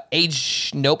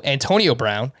 Antonio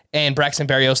Brown, and Braxton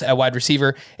Berrios at wide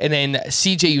receiver. And then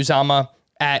CJ Uzama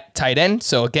at tight end.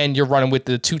 So again, you're running with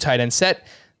the 2 tight end set.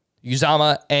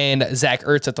 Uzama and Zach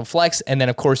Ertz at the flex. And then,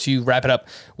 of course, you wrap it up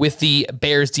with the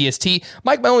Bears DST.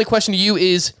 Mike, my only question to you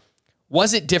is,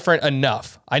 was it different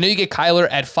enough? I know you get Kyler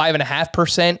at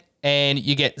 5.5% and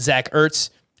you get Zach Ertz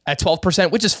at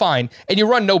 12%, which is fine. And you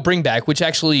run no bring back, which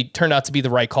actually turned out to be the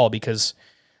right call because,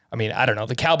 I don't know.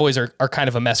 The Cowboys are kind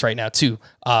of a mess right now, too.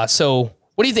 So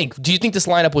what do you think? Do you think this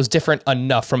lineup was different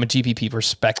enough from a GPP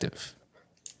perspective?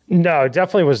 No,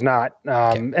 definitely was not.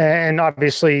 And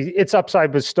obviously its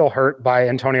upside was still hurt by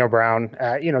Antonio Brown.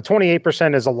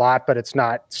 28% is a lot, but it's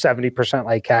not 70%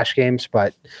 like cash games.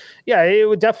 But yeah,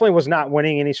 it definitely was not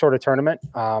winning any sort of tournament.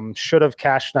 Should have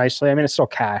cashed nicely. It's still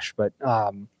cash, but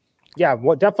yeah,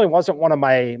 definitely wasn't one of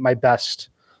my best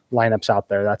lineups out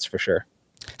there. That's for sure.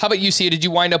 How about you, Sia? Did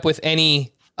you wind up with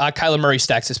any Kyler Murray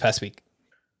stacks this past week?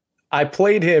 I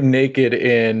played him naked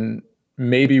in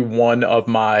maybe one of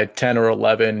my 10 or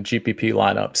 11 GPP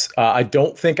lineups. I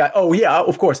don't think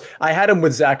of course. I had him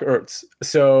with Zach Ertz.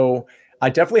 So I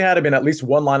definitely had him in at least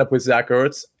one lineup with Zach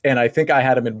Ertz, and I think I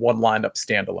had him in one lineup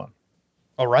standalone.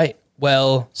 All right.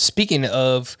 Well, speaking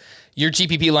of your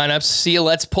GPP lineups, Sia,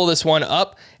 let's pull this one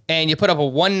up. And you put up a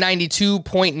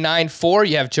 192.94.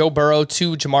 You have Joe Burrow,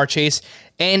 2 Jamar Chase,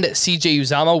 and CJ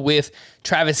Uzama with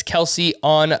Travis Kelce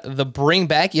on the bring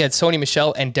back. You had Sony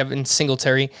Michel and Devin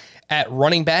Singletary at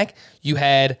running back. You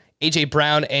had A.J.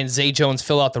 Brown and Zay Jones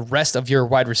fill out the rest of your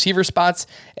wide receiver spots.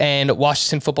 And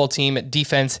Washington football team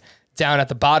defense down at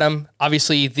the bottom.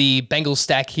 Obviously, the Bengals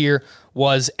stack here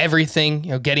was everything,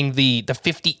 getting the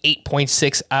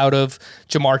 58.6 out of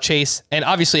Jamar Chase, and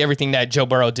obviously everything that Joe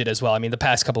Burrow did as well. I mean, the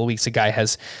past couple of weeks, the guy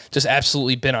has just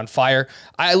absolutely been on fire.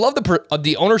 I love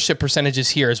the ownership percentages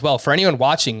here as well. For anyone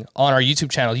watching on our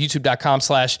YouTube channel,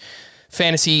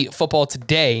 youtube.com/fantasy football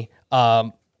today,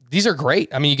 these are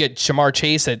great. I mean, you get Jamar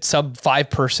Chase at sub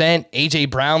 5%, A.J.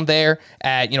 Brown there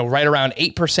at, right around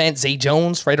 8%, Zay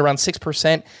Jones right around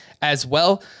 6% as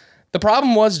well. The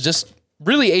problem was just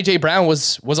really A.J. Brown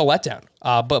was a letdown,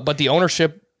 but the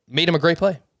ownership made him a great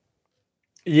play.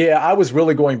 Yeah, I was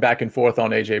really going back and forth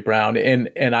on A.J. Brown, and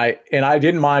I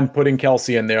didn't mind putting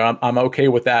Kelce in there. I'm okay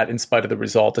with that in spite of the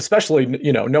result, especially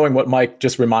knowing what Mike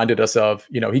just reminded us of.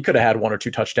 He could have had 1 or 2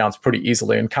 touchdowns pretty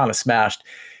easily and kind of smashed.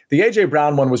 The A.J.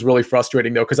 Brown one was really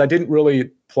frustrating, though, because I didn't really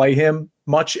play him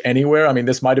much anywhere. I mean,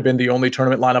 this might have been the only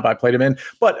tournament lineup I played him in.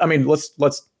 But, I mean, let's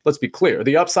be clear.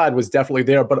 The upside was definitely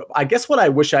there. But I guess what I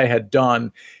wish I had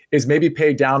done is maybe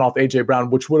pay down off A.J. Brown,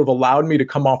 which would have allowed me to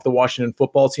come off the Washington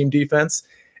football team defense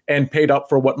and paid up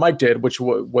for what Mike did, which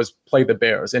was play the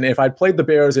Bears. And if I'd played the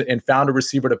Bears and found a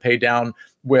receiver to pay down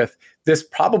with, this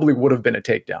probably would have been a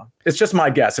takedown. It's just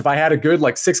my guess. If I had a good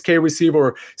 6K receiver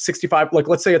or 65,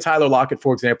 let's say a Tyler Lockett,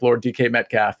 for example, or DK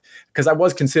Metcalf, because I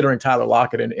was considering Tyler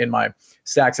Lockett in my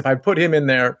stacks. If I put him in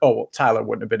there, Tyler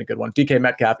wouldn't have been a good one. DK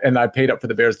Metcalf, and I paid up for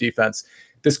the Bears defense,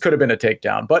 this could have been a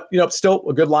takedown. But, still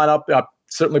a good lineup.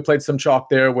 Certainly played some chalk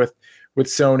there with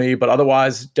Sony, but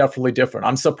otherwise definitely different.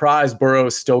 I'm surprised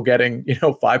Burrow's still getting,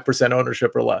 5%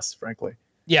 ownership or less, frankly.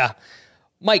 Yeah.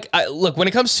 Mike, look, when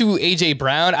it comes to A.J.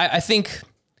 Brown, I think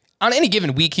on any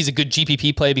given week, he's a good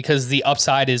GPP play because the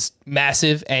upside is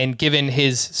massive. And given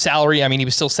his salary, I mean, he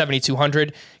was still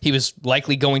 7,200. He was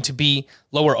likely going to be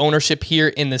lower ownership here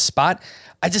in this spot.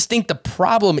 I just think the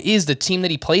problem is the team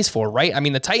that he plays for, right? I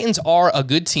mean, the Titans are a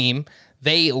good team.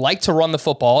 They like to run the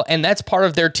football, and that's part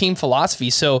of their team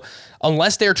philosophy. So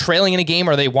unless they're trailing in a game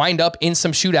or they wind up in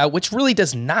some shootout, which really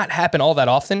does not happen all that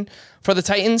often for the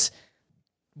Titans,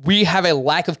 we have a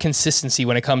lack of consistency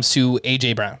when it comes to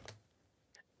A.J. Brown.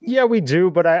 Yeah, we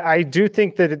do, but I do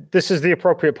think that this is the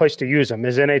appropriate place to use him,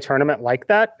 is in a tournament like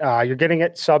that. You're getting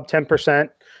it sub 10%.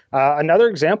 Another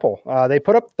example, they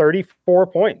put up 34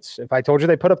 points. If I told you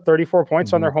they put up 34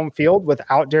 points on their home field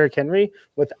without Derrick Henry,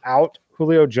 without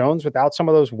Julio Jones, without some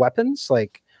of those weapons,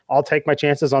 I'll take my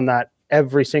chances on that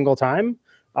every single time,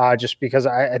 just because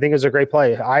I think it's a great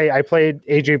play. I played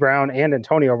A.J. Brown and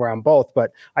Antonio Brown both,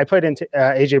 but I played into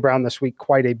A.J. Brown this week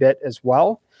quite a bit as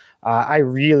well. I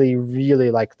really,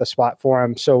 really like the spot for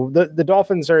him. So the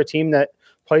Dolphins are a team that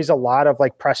plays a lot of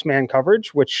press man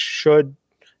coverage, which should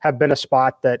have been a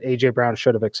spot that A.J. Brown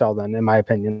should have excelled in my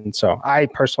opinion. So I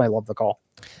personally love the call.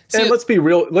 And let's be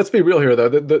real here, though.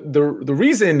 The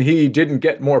reason he didn't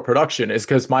get more production is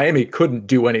because Miami couldn't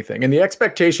do anything. And the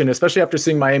expectation, especially after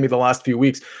seeing Miami the last few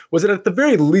weeks, was that at the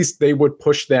very least they would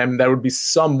push them. That would be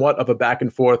somewhat of a back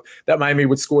and forth, that Miami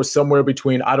would score somewhere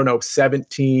between,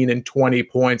 17 and 20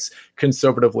 points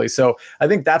conservatively. So I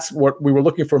think that's what we were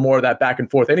looking for, more of that back and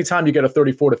forth. Anytime you get a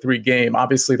 34-3 game,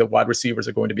 obviously the wide receivers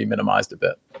are going to be minimized a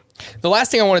bit. The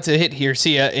last thing I wanted to hit here,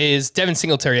 Sia, is Devin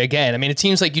Singletary again. I mean, it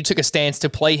seems like you took a stance to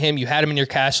play him. You had him in your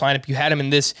cash lineup. You had him in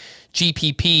this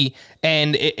GPP,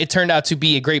 and it turned out to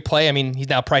be a great play. I mean, he's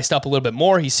now priced up a little bit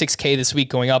more. He's 6K this week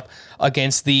going up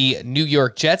against the New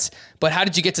York Jets. But how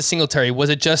did you get to Singletary? Was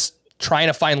it just trying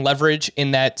to find leverage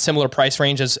in that similar price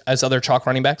range as other chalk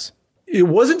running backs? It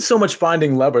wasn't so much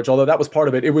finding leverage, although that was part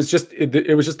of it. It was just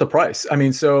the price. I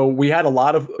mean, so we had a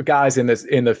lot of guys in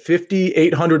the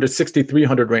 5,800 to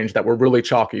 6,300 range that were really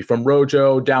chalky, from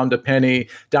Rojo down to Penny,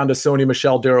 down to Sony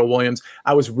Michel, Darrell Williams.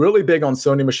 I was really big on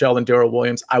Sony Michel and Darrell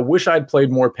Williams. I wish I'd played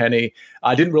more Penny.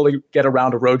 I didn't really get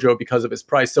around to Rojo because of his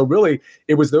price. So really,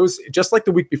 it was those, just like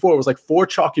the week before, it was 4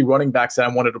 chalky running backs that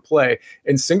I wanted to play.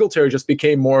 And Singletary just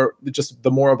became more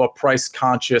of a price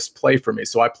conscious play for me.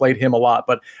 So I played him a lot,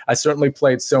 but I certainly certainly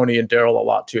played Sony and Daryl a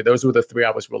lot too. Those were the three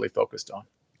I was really focused on.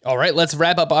 All right, let's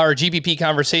wrap up our GPP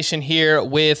conversation here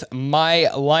with my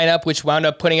lineup, which wound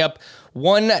up putting up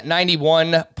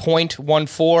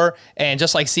 191.14. And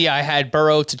just like C, I had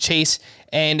Burrow to Chase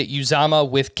and Uzama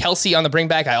with Kelsey on the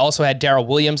bringback. I also had Darrell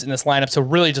Williams in this lineup. So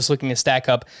really just looking to stack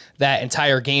up that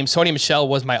entire game. Sony Michel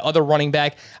was my other running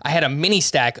back. I had a mini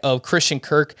stack of Christian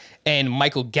Kirk and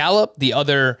Michael Gallup, the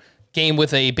other game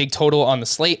with a big total on the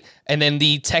slate. And then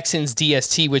the Texans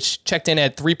DST, which checked in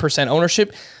at 3%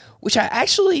 ownership, which I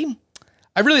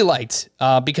really liked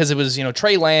because it was,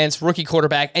 Trey Lance, rookie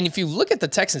quarterback. And if you look at the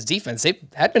Texans defense, they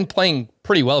had been playing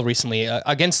pretty well recently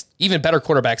against even better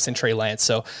quarterbacks than Trey Lance.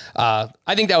 So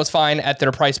I think that was fine at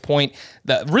their price point.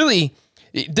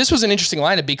 This was an interesting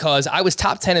lineup because I was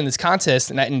top 10 in this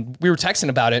contest and we were texting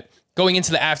about it going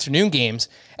into the afternoon games.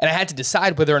 And I had to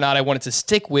decide whether or not I wanted to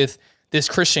stick with this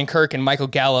Christian Kirk and Michael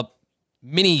Gallup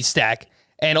mini stack.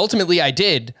 And ultimately I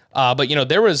did, but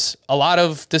there was a lot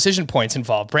of decision points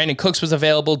involved. Brandon Cooks was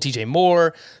available, DJ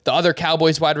Moore, the other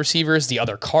Cowboys wide receivers, the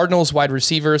other Cardinals wide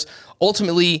receivers.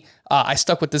 Ultimately, I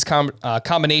stuck with this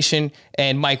combination.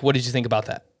 And Mike, what did you think about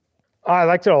that? I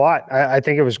liked it a lot. I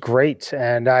think it was great.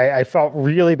 And I felt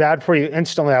really bad for you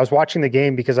instantly. I was watching the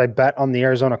game because I bet on the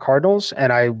Arizona Cardinals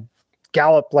and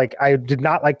Gallup, I did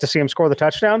not like to see him score the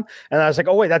touchdown. And I was like,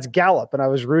 oh, wait, that's Gallup. And I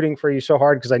was rooting for you so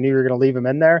hard because I knew you were going to leave him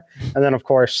in there. And then, of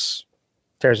course,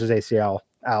 tears his ACL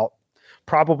out.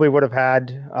 Probably would have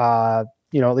had, at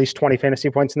least 20 fantasy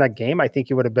points in that game. I think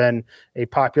he would have been a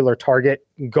popular target,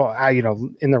 in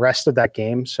the rest of that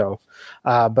game. So,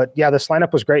 but yeah, this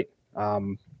lineup was great.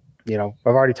 I've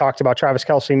already talked about Travis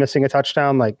Kelce missing a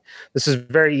touchdown. This is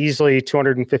very easily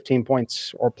 215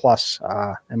 points or plus,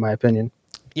 in my opinion.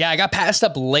 Yeah, I got passed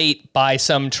up late by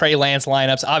some Trey Lance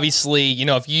lineups. Obviously,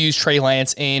 if you use Trey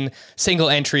Lance in single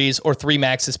entries or 3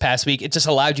 max this past week, it just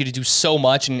allowed you to do so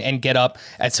much and get up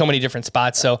at so many different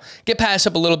spots. So get passed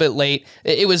up a little bit late.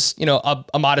 It was,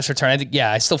 a modest return. I think,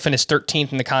 I still finished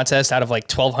 13th in the contest out of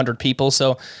 1,200 people.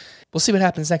 So we'll see what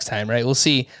happens next time, right? We'll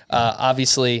see.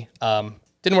 Obviously,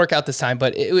 didn't work out this time,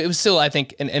 but it was still, I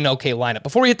think, an okay lineup.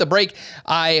 Before we hit the break,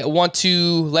 I want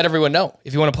to let everyone know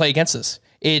if you want to play against us.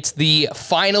 It's the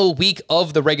final week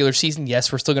of the regular season.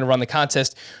 Yes, we're still going to run the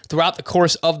contest throughout the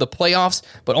course of the playoffs,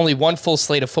 but only one full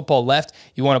slate of football left.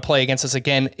 You want to play against us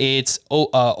again, it's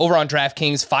over on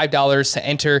DraftKings, $5 to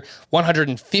enter,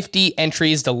 150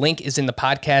 entries. The link is in the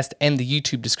podcast and the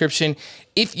YouTube description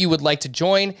if you would like to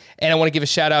join. And I want to give a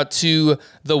shout out to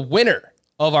the winner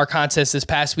of our contest this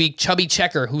past week, Chubby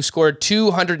Checker, who scored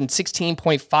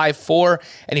 216.54,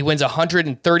 and he wins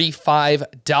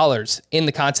 $135 in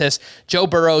the contest. Joe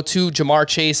Burrow to Jamar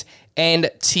Chase and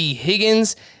T.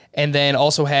 Higgins, and then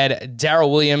also had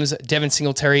Darrell Williams, Devin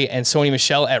Singletary, and Sony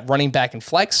Michel at running back and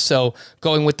flex. So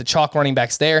going with the chalk running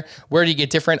backs there. Where do you get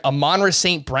different? Amon-Ra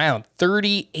St. Brown,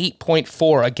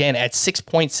 38.4, again at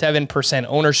 6.7%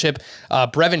 ownership.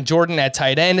 Brevin Jordan at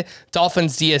tight end.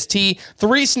 Dolphins DST.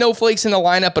 3 snowflakes in the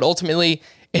lineup, but ultimately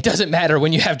it doesn't matter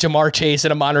when you have Jamar Chase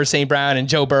and Amon-Ra St. Brown and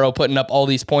Joe Burrow putting up all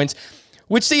these points.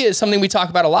 Which, see, is something we talk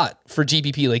about a lot for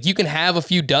GPP. You can have a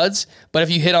few duds, but if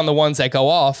you hit on the ones that go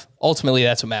off, ultimately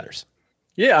that's what matters.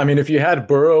 Yeah, I mean, if you had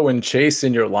Burrow and Chase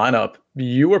in your lineup,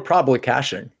 you were probably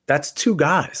cashing. That's 2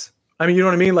 guys. I mean, you know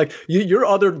what I mean?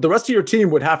 The rest of your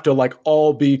team would have to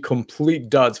all be complete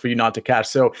duds for you not to cash.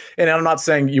 So, and I'm not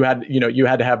saying you had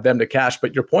to have them to cash,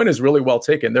 but your point is really well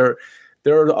taken. There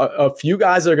are a few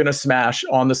guys that are going to smash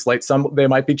on the slate. Some, they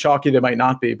might be chalky, they might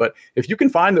not be. But if you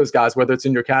can find those guys, whether it's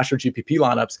in your cash or GPP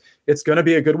lineups, it's going to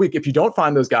be a good week. If you don't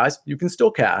find those guys, you can still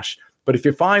cash. But if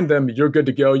you find them, you're good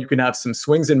to go. You can have some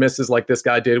swings and misses like this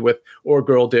guy did with, or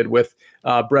girl did with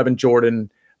Brevin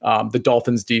Jordan, the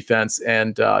Dolphins defense,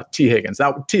 and T. Higgins.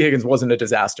 T. Higgins wasn't a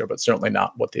disaster, but certainly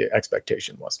not what the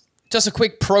expectation was. Just a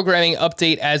quick programming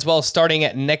update as well. Starting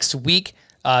at next week,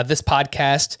 this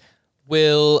podcast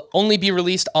will only be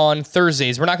released on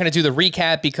Thursdays. We're not going to do the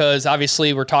recap because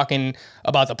obviously we're talking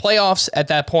about the playoffs at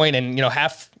that point, and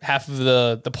half of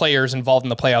the players involved in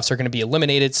the playoffs are going to be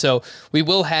eliminated. So we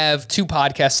will have 2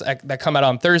 podcasts that come out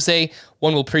on Thursday.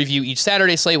 One will preview each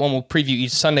Saturday slate, one will preview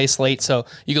each Sunday slate. So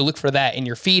you can look for that in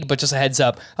your feed, but just a heads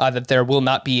up that there will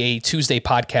not be a Tuesday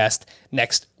podcast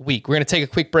next week. We're going to take a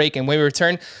quick break, and when we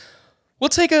return, we'll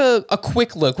take a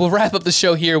quick look. We'll wrap up the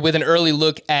show here with an early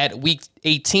look at Week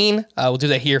 18. We'll do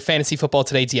that here, Fantasy Football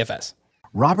Today DFS.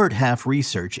 Robert Half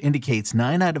research indicates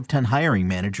 9 out of 10 hiring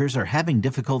managers are having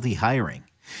difficulty hiring.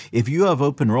 If you have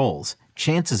open roles,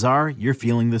 chances are you're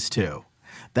feeling this too.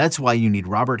 That's why you need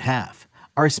Robert Half.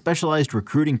 Our specialized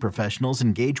recruiting professionals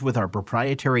engage with our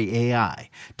proprietary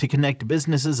AI to connect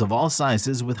businesses of all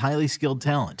sizes with highly skilled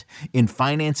talent in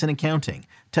finance and accounting,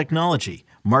 technology,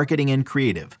 marketing and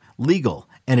creative, legal,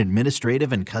 and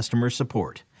administrative and customer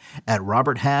support. At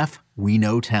Robert Half, we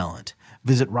know talent.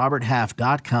 Visit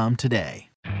roberthalf.com today.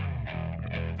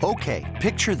 Okay,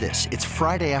 picture this. It's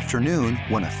Friday afternoon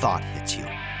when a thought hits you.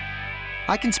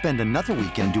 I can spend another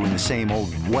weekend doing the same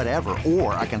old whatever,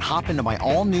 or I can hop into my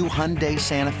all-new Hyundai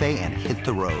Santa Fe and hit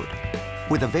the road.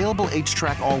 With available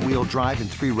H-Track all-wheel drive and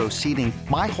 3-row seating,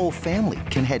 my whole family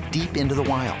can head deep into the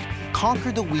wild.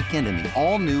 Conquer the weekend in the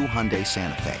all-new Hyundai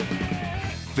Santa Fe.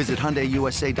 Visit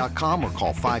HyundaiUSA.com or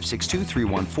call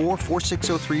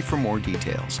 562-314-4603 for more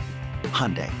details.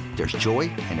 Hyundai, there's joy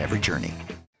in every journey.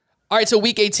 All right, so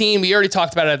week 18, we already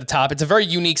talked about it at the top. It's a very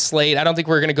unique slate. I don't think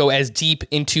we're going to go as deep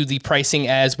into the pricing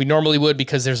as we normally would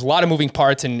because there's a lot of moving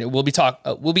parts, and we'll be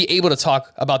able to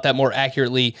talk about that more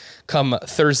accurately come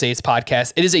Thursday's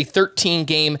podcast. It is a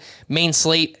 13-game main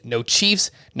slate. No Chiefs,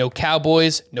 no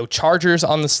Cowboys, no Chargers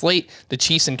on the slate. The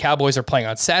Chiefs and Cowboys are playing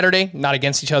on Saturday, not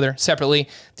against each other, separately.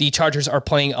 The Chargers are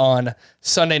playing on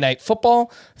Sunday Night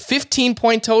Football.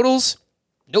 15-point totals.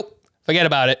 Nope. Forget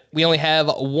about it. We only have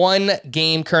one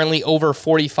game currently over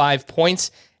 45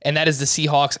 points, and that is the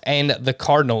Seahawks and the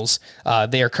Cardinals.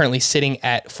 They are currently sitting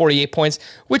at 48 points,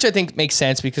 which I think makes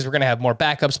sense because we're going to have more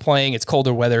backups playing. It's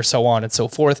colder weather, so on and so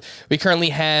forth. We currently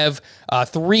have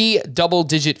three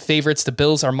double-digit favorites. The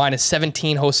Bills are minus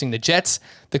 17 hosting the Jets.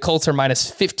 The Colts are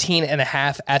minus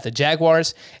 15.5 at the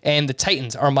Jaguars, and the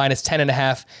Titans are minus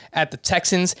 10.5 at the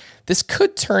Texans. This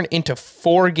could turn into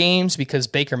 4 games because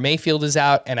Baker Mayfield is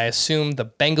out, and I assume the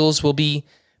Bengals will be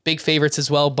big favorites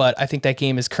as well, but I think that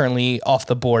game is currently off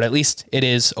the board. At least it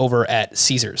is over at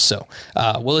Caesars. So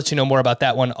we'll let you know more about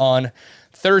that one on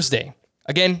Thursday.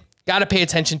 Again, got to pay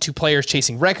attention to players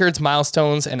chasing records,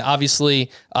 milestones, and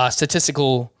obviously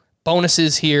statistical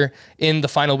bonuses here in the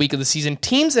final week of the season.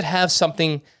 Teams that have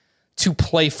something to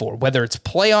play for, whether it's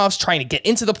playoffs, trying to get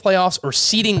into the playoffs, or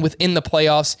seeding within the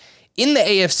playoffs. In the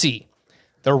AFC,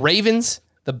 the Ravens,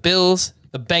 the Bills,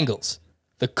 the Bengals,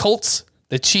 the Colts,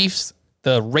 the Chiefs,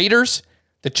 the Raiders,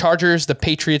 the Chargers, the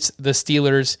Patriots, the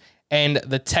Steelers, and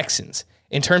the Texans.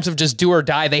 In terms of just do or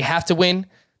die, they have to win.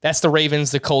 That's the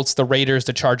Ravens, the Colts, the Raiders,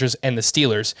 the Chargers, and the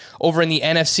Steelers. Over in the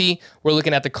NFC, we're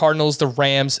looking at the Cardinals, the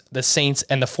Rams, the Saints,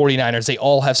 and the 49ers. They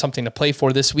all have something to play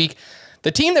for this week.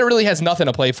 The team that really has nothing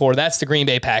to play for, that's the Green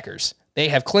Bay Packers. They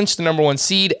have clinched the number 1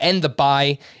 seed and the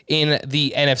bye in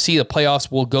the NFC. The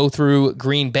playoffs will go through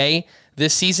Green Bay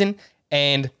this season.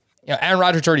 And Aaron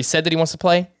Rodgers already said that he wants to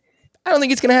play. I don't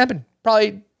think it's going to happen.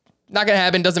 Probably not going to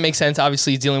happen. Doesn't make sense.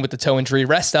 Obviously, he's dealing with the toe injury.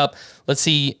 Rest up. Let's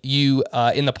see you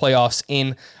in the playoffs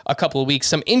in a couple of weeks.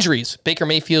 Some injuries. Baker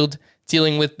Mayfield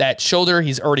dealing with that shoulder.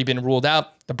 He's already been ruled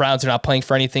out. The Browns are not playing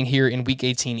for anything here in Week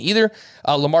 18 either.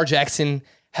 Lamar Jackson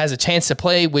has a chance to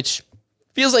play, which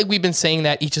feels like we've been saying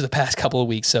that each of the past couple of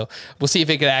weeks. So we'll see if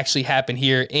it could actually happen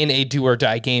here in a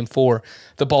do-or-die game for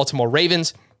the Baltimore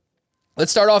Ravens. Let's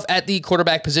start off at the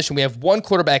quarterback position. We have one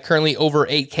quarterback currently over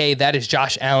 8K. That is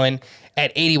Josh Allen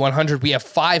at 8,100. We have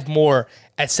 5 more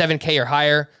at 7K or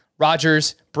higher.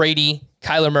 Rodgers, Brady,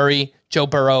 Kyler Murray, Joe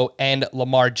Burrow, and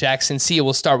Lamar Jackson. Sia,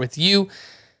 we'll start with you.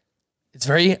 It's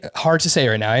very hard to say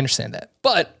right now. I understand that.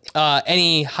 But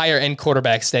any higher-end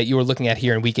quarterbacks that you were looking at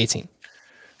here in Week 18?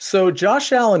 So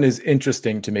Josh Allen is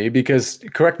interesting to me because,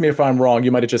 correct me if I'm wrong,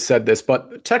 you might have just said this,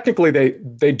 but technically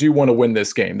they do want to win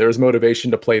this game. There's motivation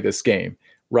to play this game,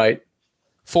 right?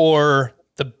 For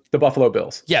the Buffalo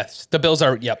Bills. Yes, the Bills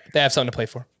are, they have something to play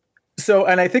for. So,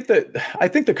 and I think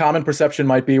the common perception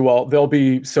might be, well, they'll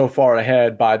be so far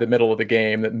ahead by the middle of the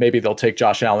game that maybe they'll take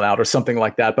Josh Allen out or something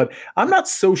like that. But I'm not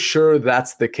so sure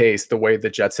that's the case the way the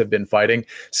Jets have been fighting.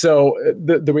 So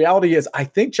the reality is I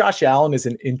think Josh Allen is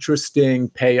an interesting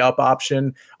pay up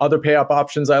option. Other pay up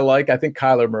options I like. I think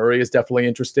Kyler Murray is definitely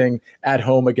interesting at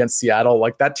home against Seattle.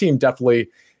 Like that team definitely,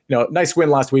 nice win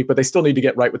last week, but they still need to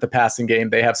get right with the passing game.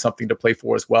 They have something to play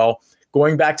for as well.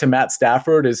 Going back to Matt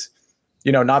Stafford is,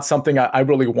 not something I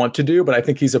really want to do, but I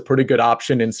think he's a pretty good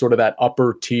option in sort of that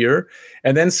upper tier.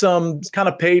 And then some kind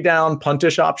of pay down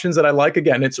puntish options that I like.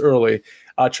 Again, it's early.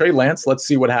 Trey Lance, let's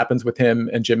see what happens with him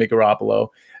and Jimmy Garoppolo.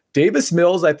 Davis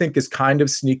Mills, I think, is kind of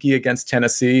sneaky against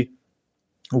Tennessee.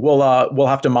 We'll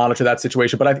have to monitor that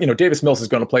situation. But Davis Mills is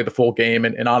going to play the full game,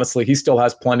 and honestly, he still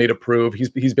has plenty to prove.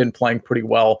 He's been playing pretty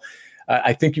well.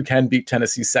 I think you can beat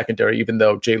Tennessee's secondary, even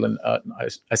though Jalen,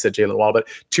 I said Jalen Waddle, but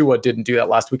Tua didn't do that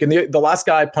last week. And the last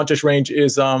guy puntish range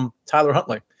is Tyler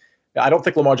Huntley. I don't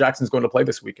think Lamar Jackson's going to play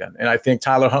this weekend. And I think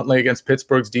Tyler Huntley against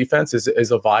Pittsburgh's defense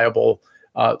is a viable,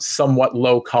 somewhat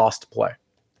low-cost play.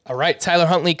 All right, Tyler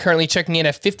Huntley currently checking in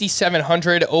at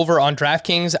 5,700 over on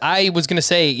DraftKings. I was going to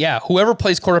say, yeah, whoever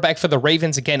plays quarterback for the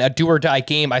Ravens, again, a do-or-die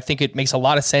game, I think it makes a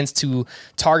lot of sense to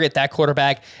target that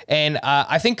quarterback. And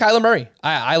I think Kyler Murray.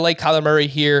 I like Kyler Murray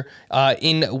here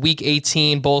in Week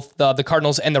 18. Both the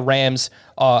Cardinals and the Rams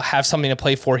have something to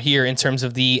play for here in terms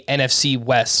of the NFC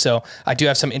West. So I do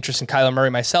have some interest in Kyler Murray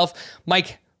myself.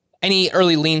 Mike, any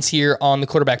early leans here on the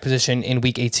quarterback position in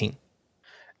Week 18?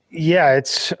 Yeah,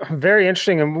 it's very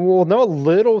interesting, and we'll know a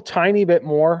little tiny bit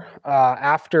more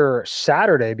after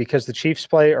Saturday because the Chiefs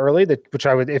play early. Which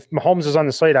I would, if Mahomes is on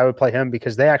the slate, I would play him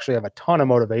because they actually have a ton of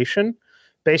motivation.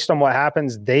 Based on what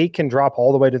happens, they can drop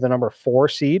all the way to the number 4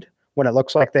 seed when it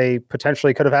looks like they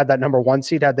potentially could have had that number 1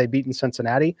 seed had they beaten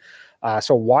Cincinnati.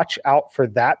 So watch out for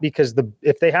that because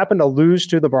if they happen to lose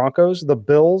to the Broncos, the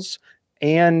Bills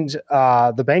and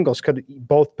the Bengals could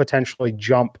both potentially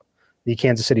jump the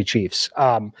Kansas City Chiefs.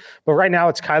 But right now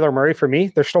it's Kyler Murray for me.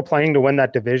 They're still playing to win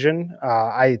that division.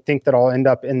 I think that I'll end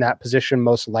up in that position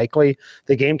most likely.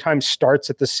 The game time starts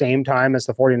at the same time as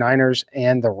the 49ers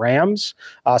and the Rams.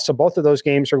 So both of those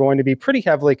games are going to be pretty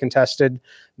heavily contested.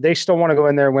 They still want to go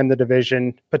in there and win the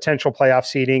division. Potential playoff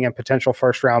seeding and potential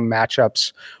first round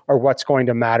matchups are what's going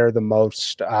to matter the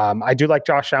most. I do like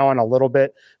Josh Allen a little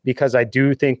bit because I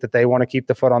do think that they want to keep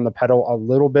the foot on the pedal a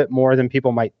little bit more than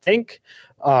people might think.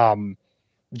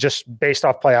 Just based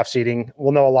off playoff seeding,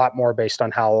 we'll know a lot more based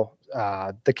on how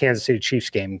the Kansas City Chiefs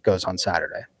game goes on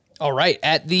Saturday. All right.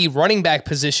 At the running back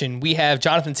position, we have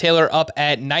Jonathan Taylor up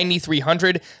at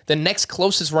 9,300. The next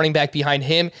closest running back behind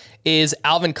him is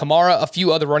Alvin Kamara. A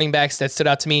few other running backs that stood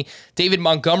out to me. David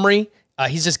Montgomery.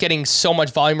 He's just getting so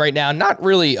much volume right now. Not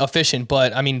really efficient,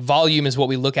 but I mean, volume is what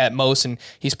we look at most, and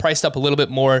he's priced up a little bit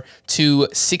more to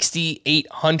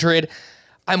 6,800.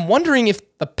 I'm wondering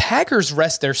if the Packers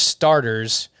rest their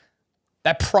starters.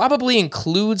 That probably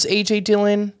includes A.J.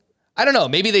 Dillon. I don't know.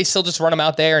 Maybe they still just run him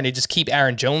out there and they just keep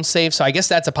Aaron Jones safe. So I guess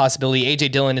that's a possibility. A.J.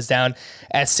 Dillon is down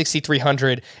at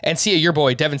 6,300. And see your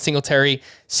boy, Devin Singletary,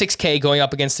 6K going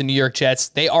up against the New York Jets.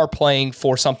 They are playing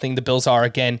for something. The Bills are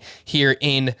again here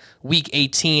in Week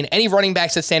 18. Any running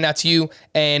backs that stand out to you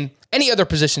and any other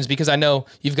positions? Because I know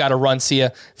you've got to run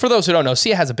Sia. For those who don't know,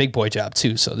 Sia has a big boy job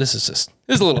too. So this is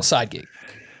a little side gig.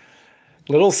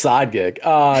 Little side gig.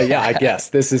 Yeah, I guess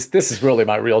this is really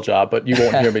my real job, but you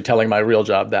won't hear me telling my real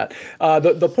job that.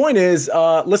 The point is,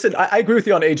 listen, I agree with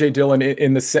you on A.J. Dillon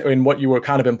in what you were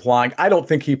kind of implying. I don't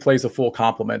think he plays a full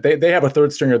complement. They have a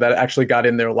third stringer that actually got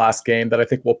in their last game that I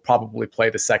think will probably play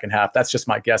the second half. That's just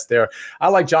my guess there. I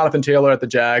like Jonathan Taylor at the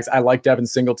Jags. I like Devin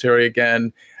Singletary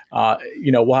again.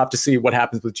 We'll have to see what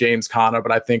happens with James Conner,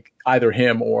 but I think either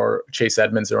him or Chase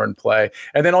Edmonds are in play.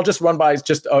 And then I'll just run by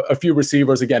just a few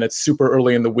receivers. Again, it's super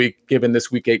early in the week, given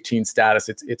this Week 18 status.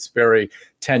 It's very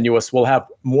tenuous. We'll have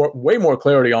way more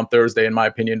clarity on Thursday, in my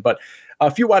opinion. But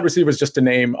a few wide receivers just to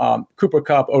name: Cooper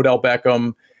Kupp, Odell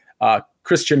Beckham,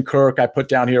 Christian Kirk. I put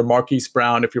down here Marquise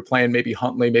Brown. If you're playing maybe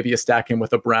Huntley, maybe you stack him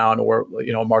with a Brown or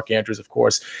Mark Andrews, of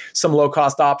course. Some low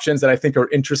cost options that I think are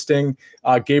interesting: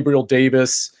 Gabriel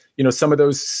Davis. Some of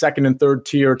those second and third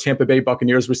tier Tampa Bay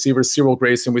Buccaneers receivers. Cyril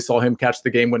Grayson, we saw him catch the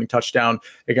game-winning touchdown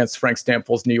against Frank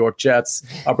Stanfield's New York Jets.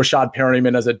 Rashad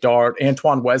Perryman as a dart.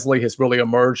 Antoine Wesley has really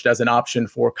emerged as an option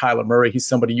for Kyler Murray. He's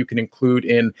somebody you can include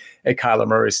in a Kyler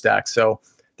Murray stack. So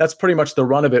that's pretty much the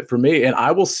run of it for me. And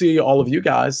I will see all of you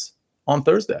guys on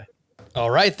Thursday. All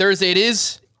right, Thursday it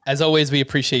is. As always, we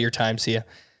appreciate your time. See ya.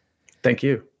 Thank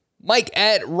you. Mike,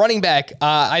 at running back,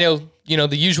 I know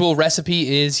the usual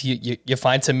recipe is you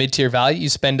find some mid-tier value, you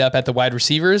spend up at the wide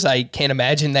receivers. I can't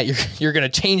imagine that you're going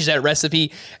to change that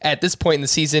recipe at this point in the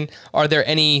season. Are there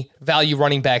any value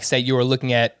running backs that you are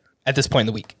looking at this point in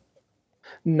the week?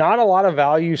 Not a lot of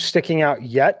value sticking out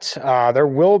yet. There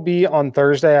will be on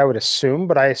Thursday, I would assume,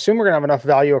 but I assume we're going to have enough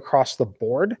value across the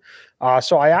board.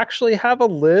 So I actually have a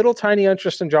little tiny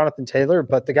interest in Jonathan Taylor,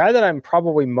 but the guy that I'm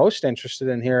probably most interested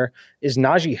in here is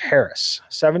Najee Harris,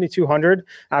 7,200.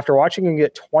 After watching him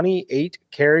get 28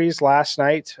 carries last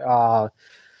night, I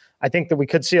think that we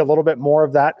could see a little bit more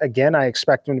of that. Again, I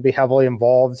expect him to be heavily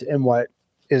involved in what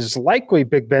is likely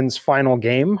Big Ben's final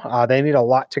game. They need a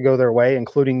lot to go their way,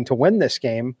 including to win this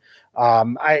game.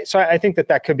 I think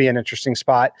that could be an interesting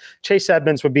spot. Chase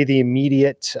Edmonds would be the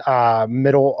immediate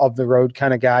middle of the road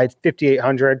kind of guy,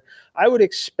 5,800. I would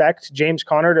expect James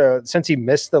Conner to, since he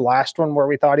missed the last one where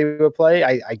we thought he would play,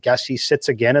 I guess he sits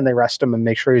again and they rest him and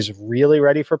make sure he's really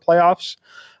ready for playoffs.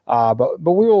 But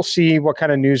we will see what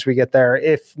kind of news we get there.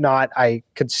 If not, I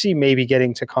could see maybe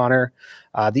getting to Conner.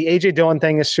 The A.J. Dillon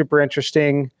thing is super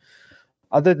interesting.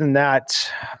 Other than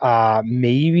that,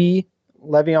 maybe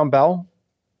Le'Veon Bell,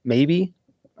 maybe.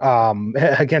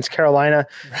 against Carolina.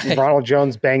 Right. Ronald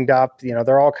Jones banged up.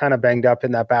 They're all kind of banged up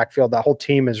in that backfield. That whole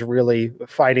team is really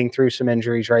fighting through some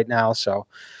injuries right now. So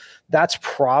that's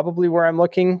probably where I'm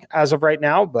looking as of right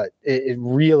now, but it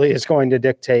really is going to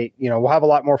dictate, we'll have a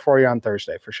lot more for you on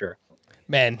Thursday for sure.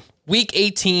 Man, week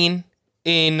 18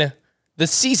 in the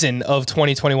season of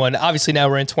 2021. Obviously now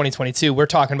we're in 2022. We're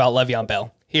talking about Le'Veon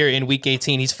Bell here in week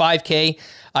 18. He's 5K.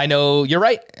 I know you're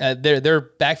right. Their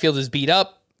backfield is beat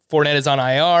up. Fournette is on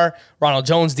IR. Ronald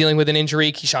Jones dealing with an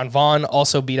injury. Keyshawn Vaughn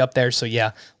also beat up there. So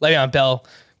yeah, Le'Veon Bell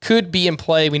could be in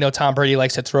play. We know Tom Brady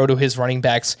likes to throw to his running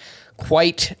backs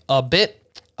quite a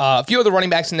bit. A few other running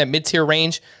backs in that mid-tier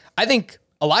range. I think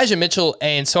Elijah Mitchell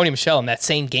and Sony Michel in that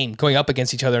same game going up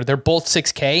against each other. They're both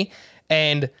 6K,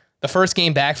 and the first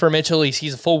game back for Mitchell,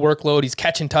 he's a full workload. He's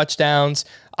catching touchdowns.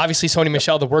 Obviously, Sony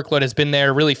Michel, the workload has been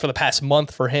there really for the past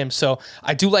month for him. So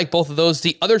I do like both of those.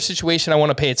 The other situation I want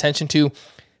to pay attention to,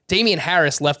 Damian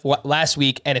Harris left last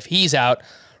week, and if he's out,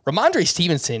 Ramondre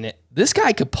Stevenson, this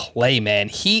guy could play, man.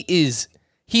 He's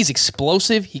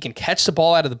explosive. He can catch the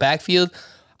ball out of the backfield.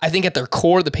 I think at their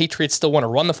core, the Patriots still want to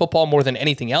run the football more than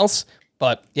anything else.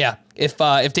 But yeah, if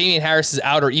Damian Harris is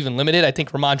out or even limited, I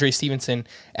think Ramondre Stevenson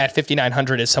at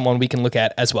 5,900 is someone we can look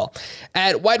at as well.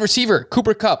 At wide receiver,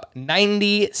 Cooper Kupp,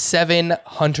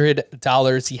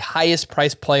 $9,700, the highest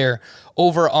priced player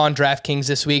over on DraftKings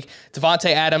this week.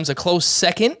 Devontae Adams, a close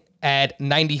second at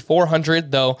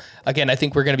 9,400, though, again, I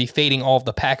think we're going to be fading all of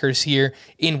the Packers here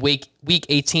in week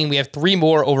 18. We have three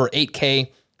more over 8K.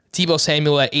 Deebo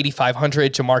Samuel at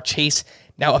 8,500, Jamar Chase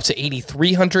now up to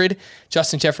 8,300,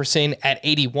 Justin Jefferson at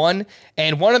 81.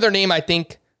 And one other name I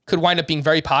think could wind up being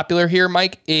very popular here,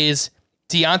 Mike, is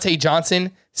Deontay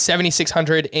Johnson,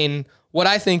 7,600 in what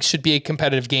I think should be a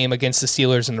competitive game against the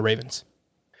Steelers and the Ravens.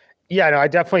 Yeah, no, I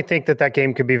definitely think that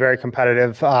game could be very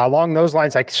competitive. Along those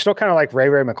lines, I still kind of like Ray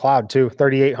McLeod too,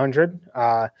 3,800.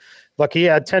 Look, he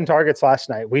had 10 targets last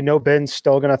night. We know Ben's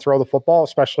still going to throw the football,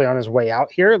 especially on his way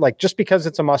out here. Like, just because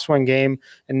it's a must-win game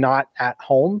and not at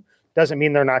home doesn't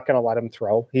mean they're not going to let him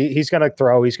throw. He's going to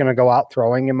throw. He's going to go out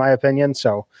throwing, in my opinion.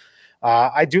 So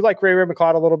I do like Ray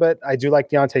McLeod a little bit. I do like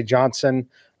Deontay Johnson.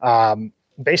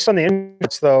 Based on the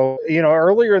inputs, though,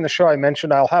 earlier in the show I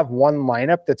mentioned I'll have one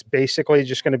lineup that's basically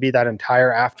just going to be that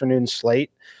entire afternoon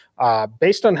slate.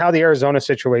 Based on how the Arizona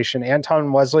situation,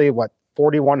 Anton Wesley,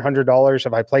 $4,100.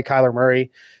 If I play Kyler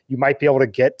Murray, you might be able to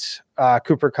get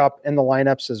Cooper Kupp in the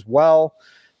lineups as well.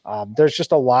 There's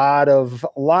just a lot of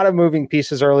moving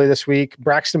pieces early this week.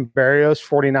 Braxton Berrios,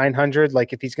 4,900.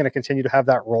 Like, if he's going to continue to have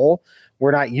that role,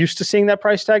 we're not used to seeing that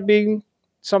price tag being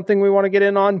something we want to get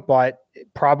in on, but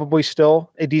probably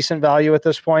still a decent value at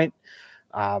this point.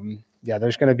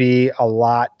 There's going to be a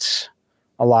lot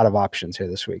of options here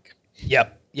this week.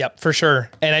 Yep, for sure.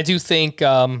 And I do think,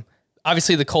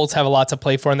 obviously the Colts have a lot to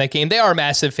play for in that game. They are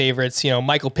massive favorites.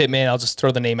 Michael Pittman, I'll just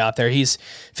throw the name out there. He's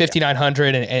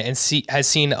 5,900 and has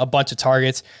seen a bunch of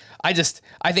targets. I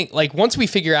think like once we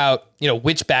figure out,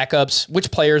 which backups,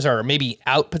 which players are maybe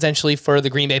out potentially for the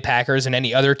Green Bay Packers and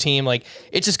any other team, like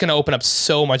it's just going to open up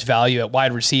so much value at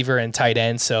wide receiver and tight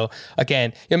end. So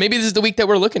again, maybe this is the week that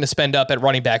we're looking to spend up at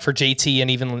running back for JT and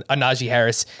even Najee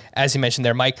Harris, as you mentioned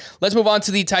there, Mike. Let's move on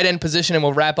to the tight end position and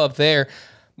we'll wrap up there.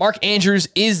 Mark Andrews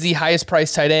is the highest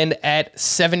priced tight end at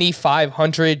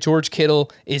 7,500. George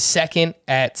Kittle is second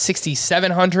at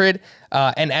 6,700.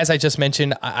 And as I just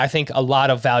mentioned, I think a lot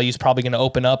of value is probably going to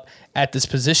open up at this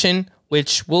position,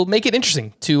 which will make it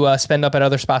interesting to spend up at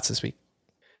other spots this week.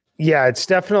 Yeah, it's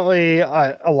definitely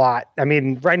a lot. I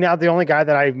mean, right now, the only guy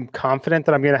that I'm confident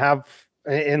that I'm going to have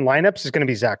in lineups is going to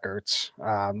be Zach Ertz.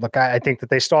 Look, I think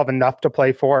that they still have enough to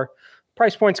play for.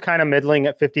 Price point's kind of middling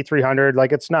at 5,300.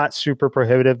 Like, it's not super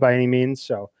prohibitive by any means.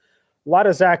 So a lot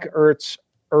of Zach Ertz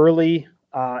early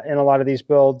in a lot of these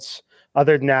builds.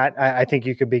 Other than that, I think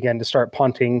you could begin to start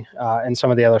punting in some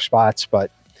of the other spots.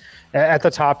 But at the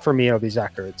top for me, it'll be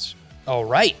Zach Ertz. All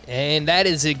right. And that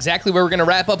is exactly where we're going to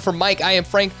wrap up. For Mike, I am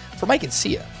Frank. For Mike and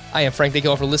Sia, I am Frank. Thank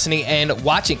you all for listening and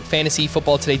watching Fantasy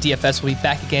Football Today DFS. We'll be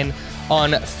back again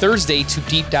on Thursday to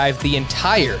deep dive the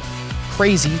entire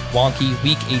crazy, wonky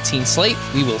Week 18 slate.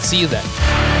 We will see you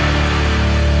then.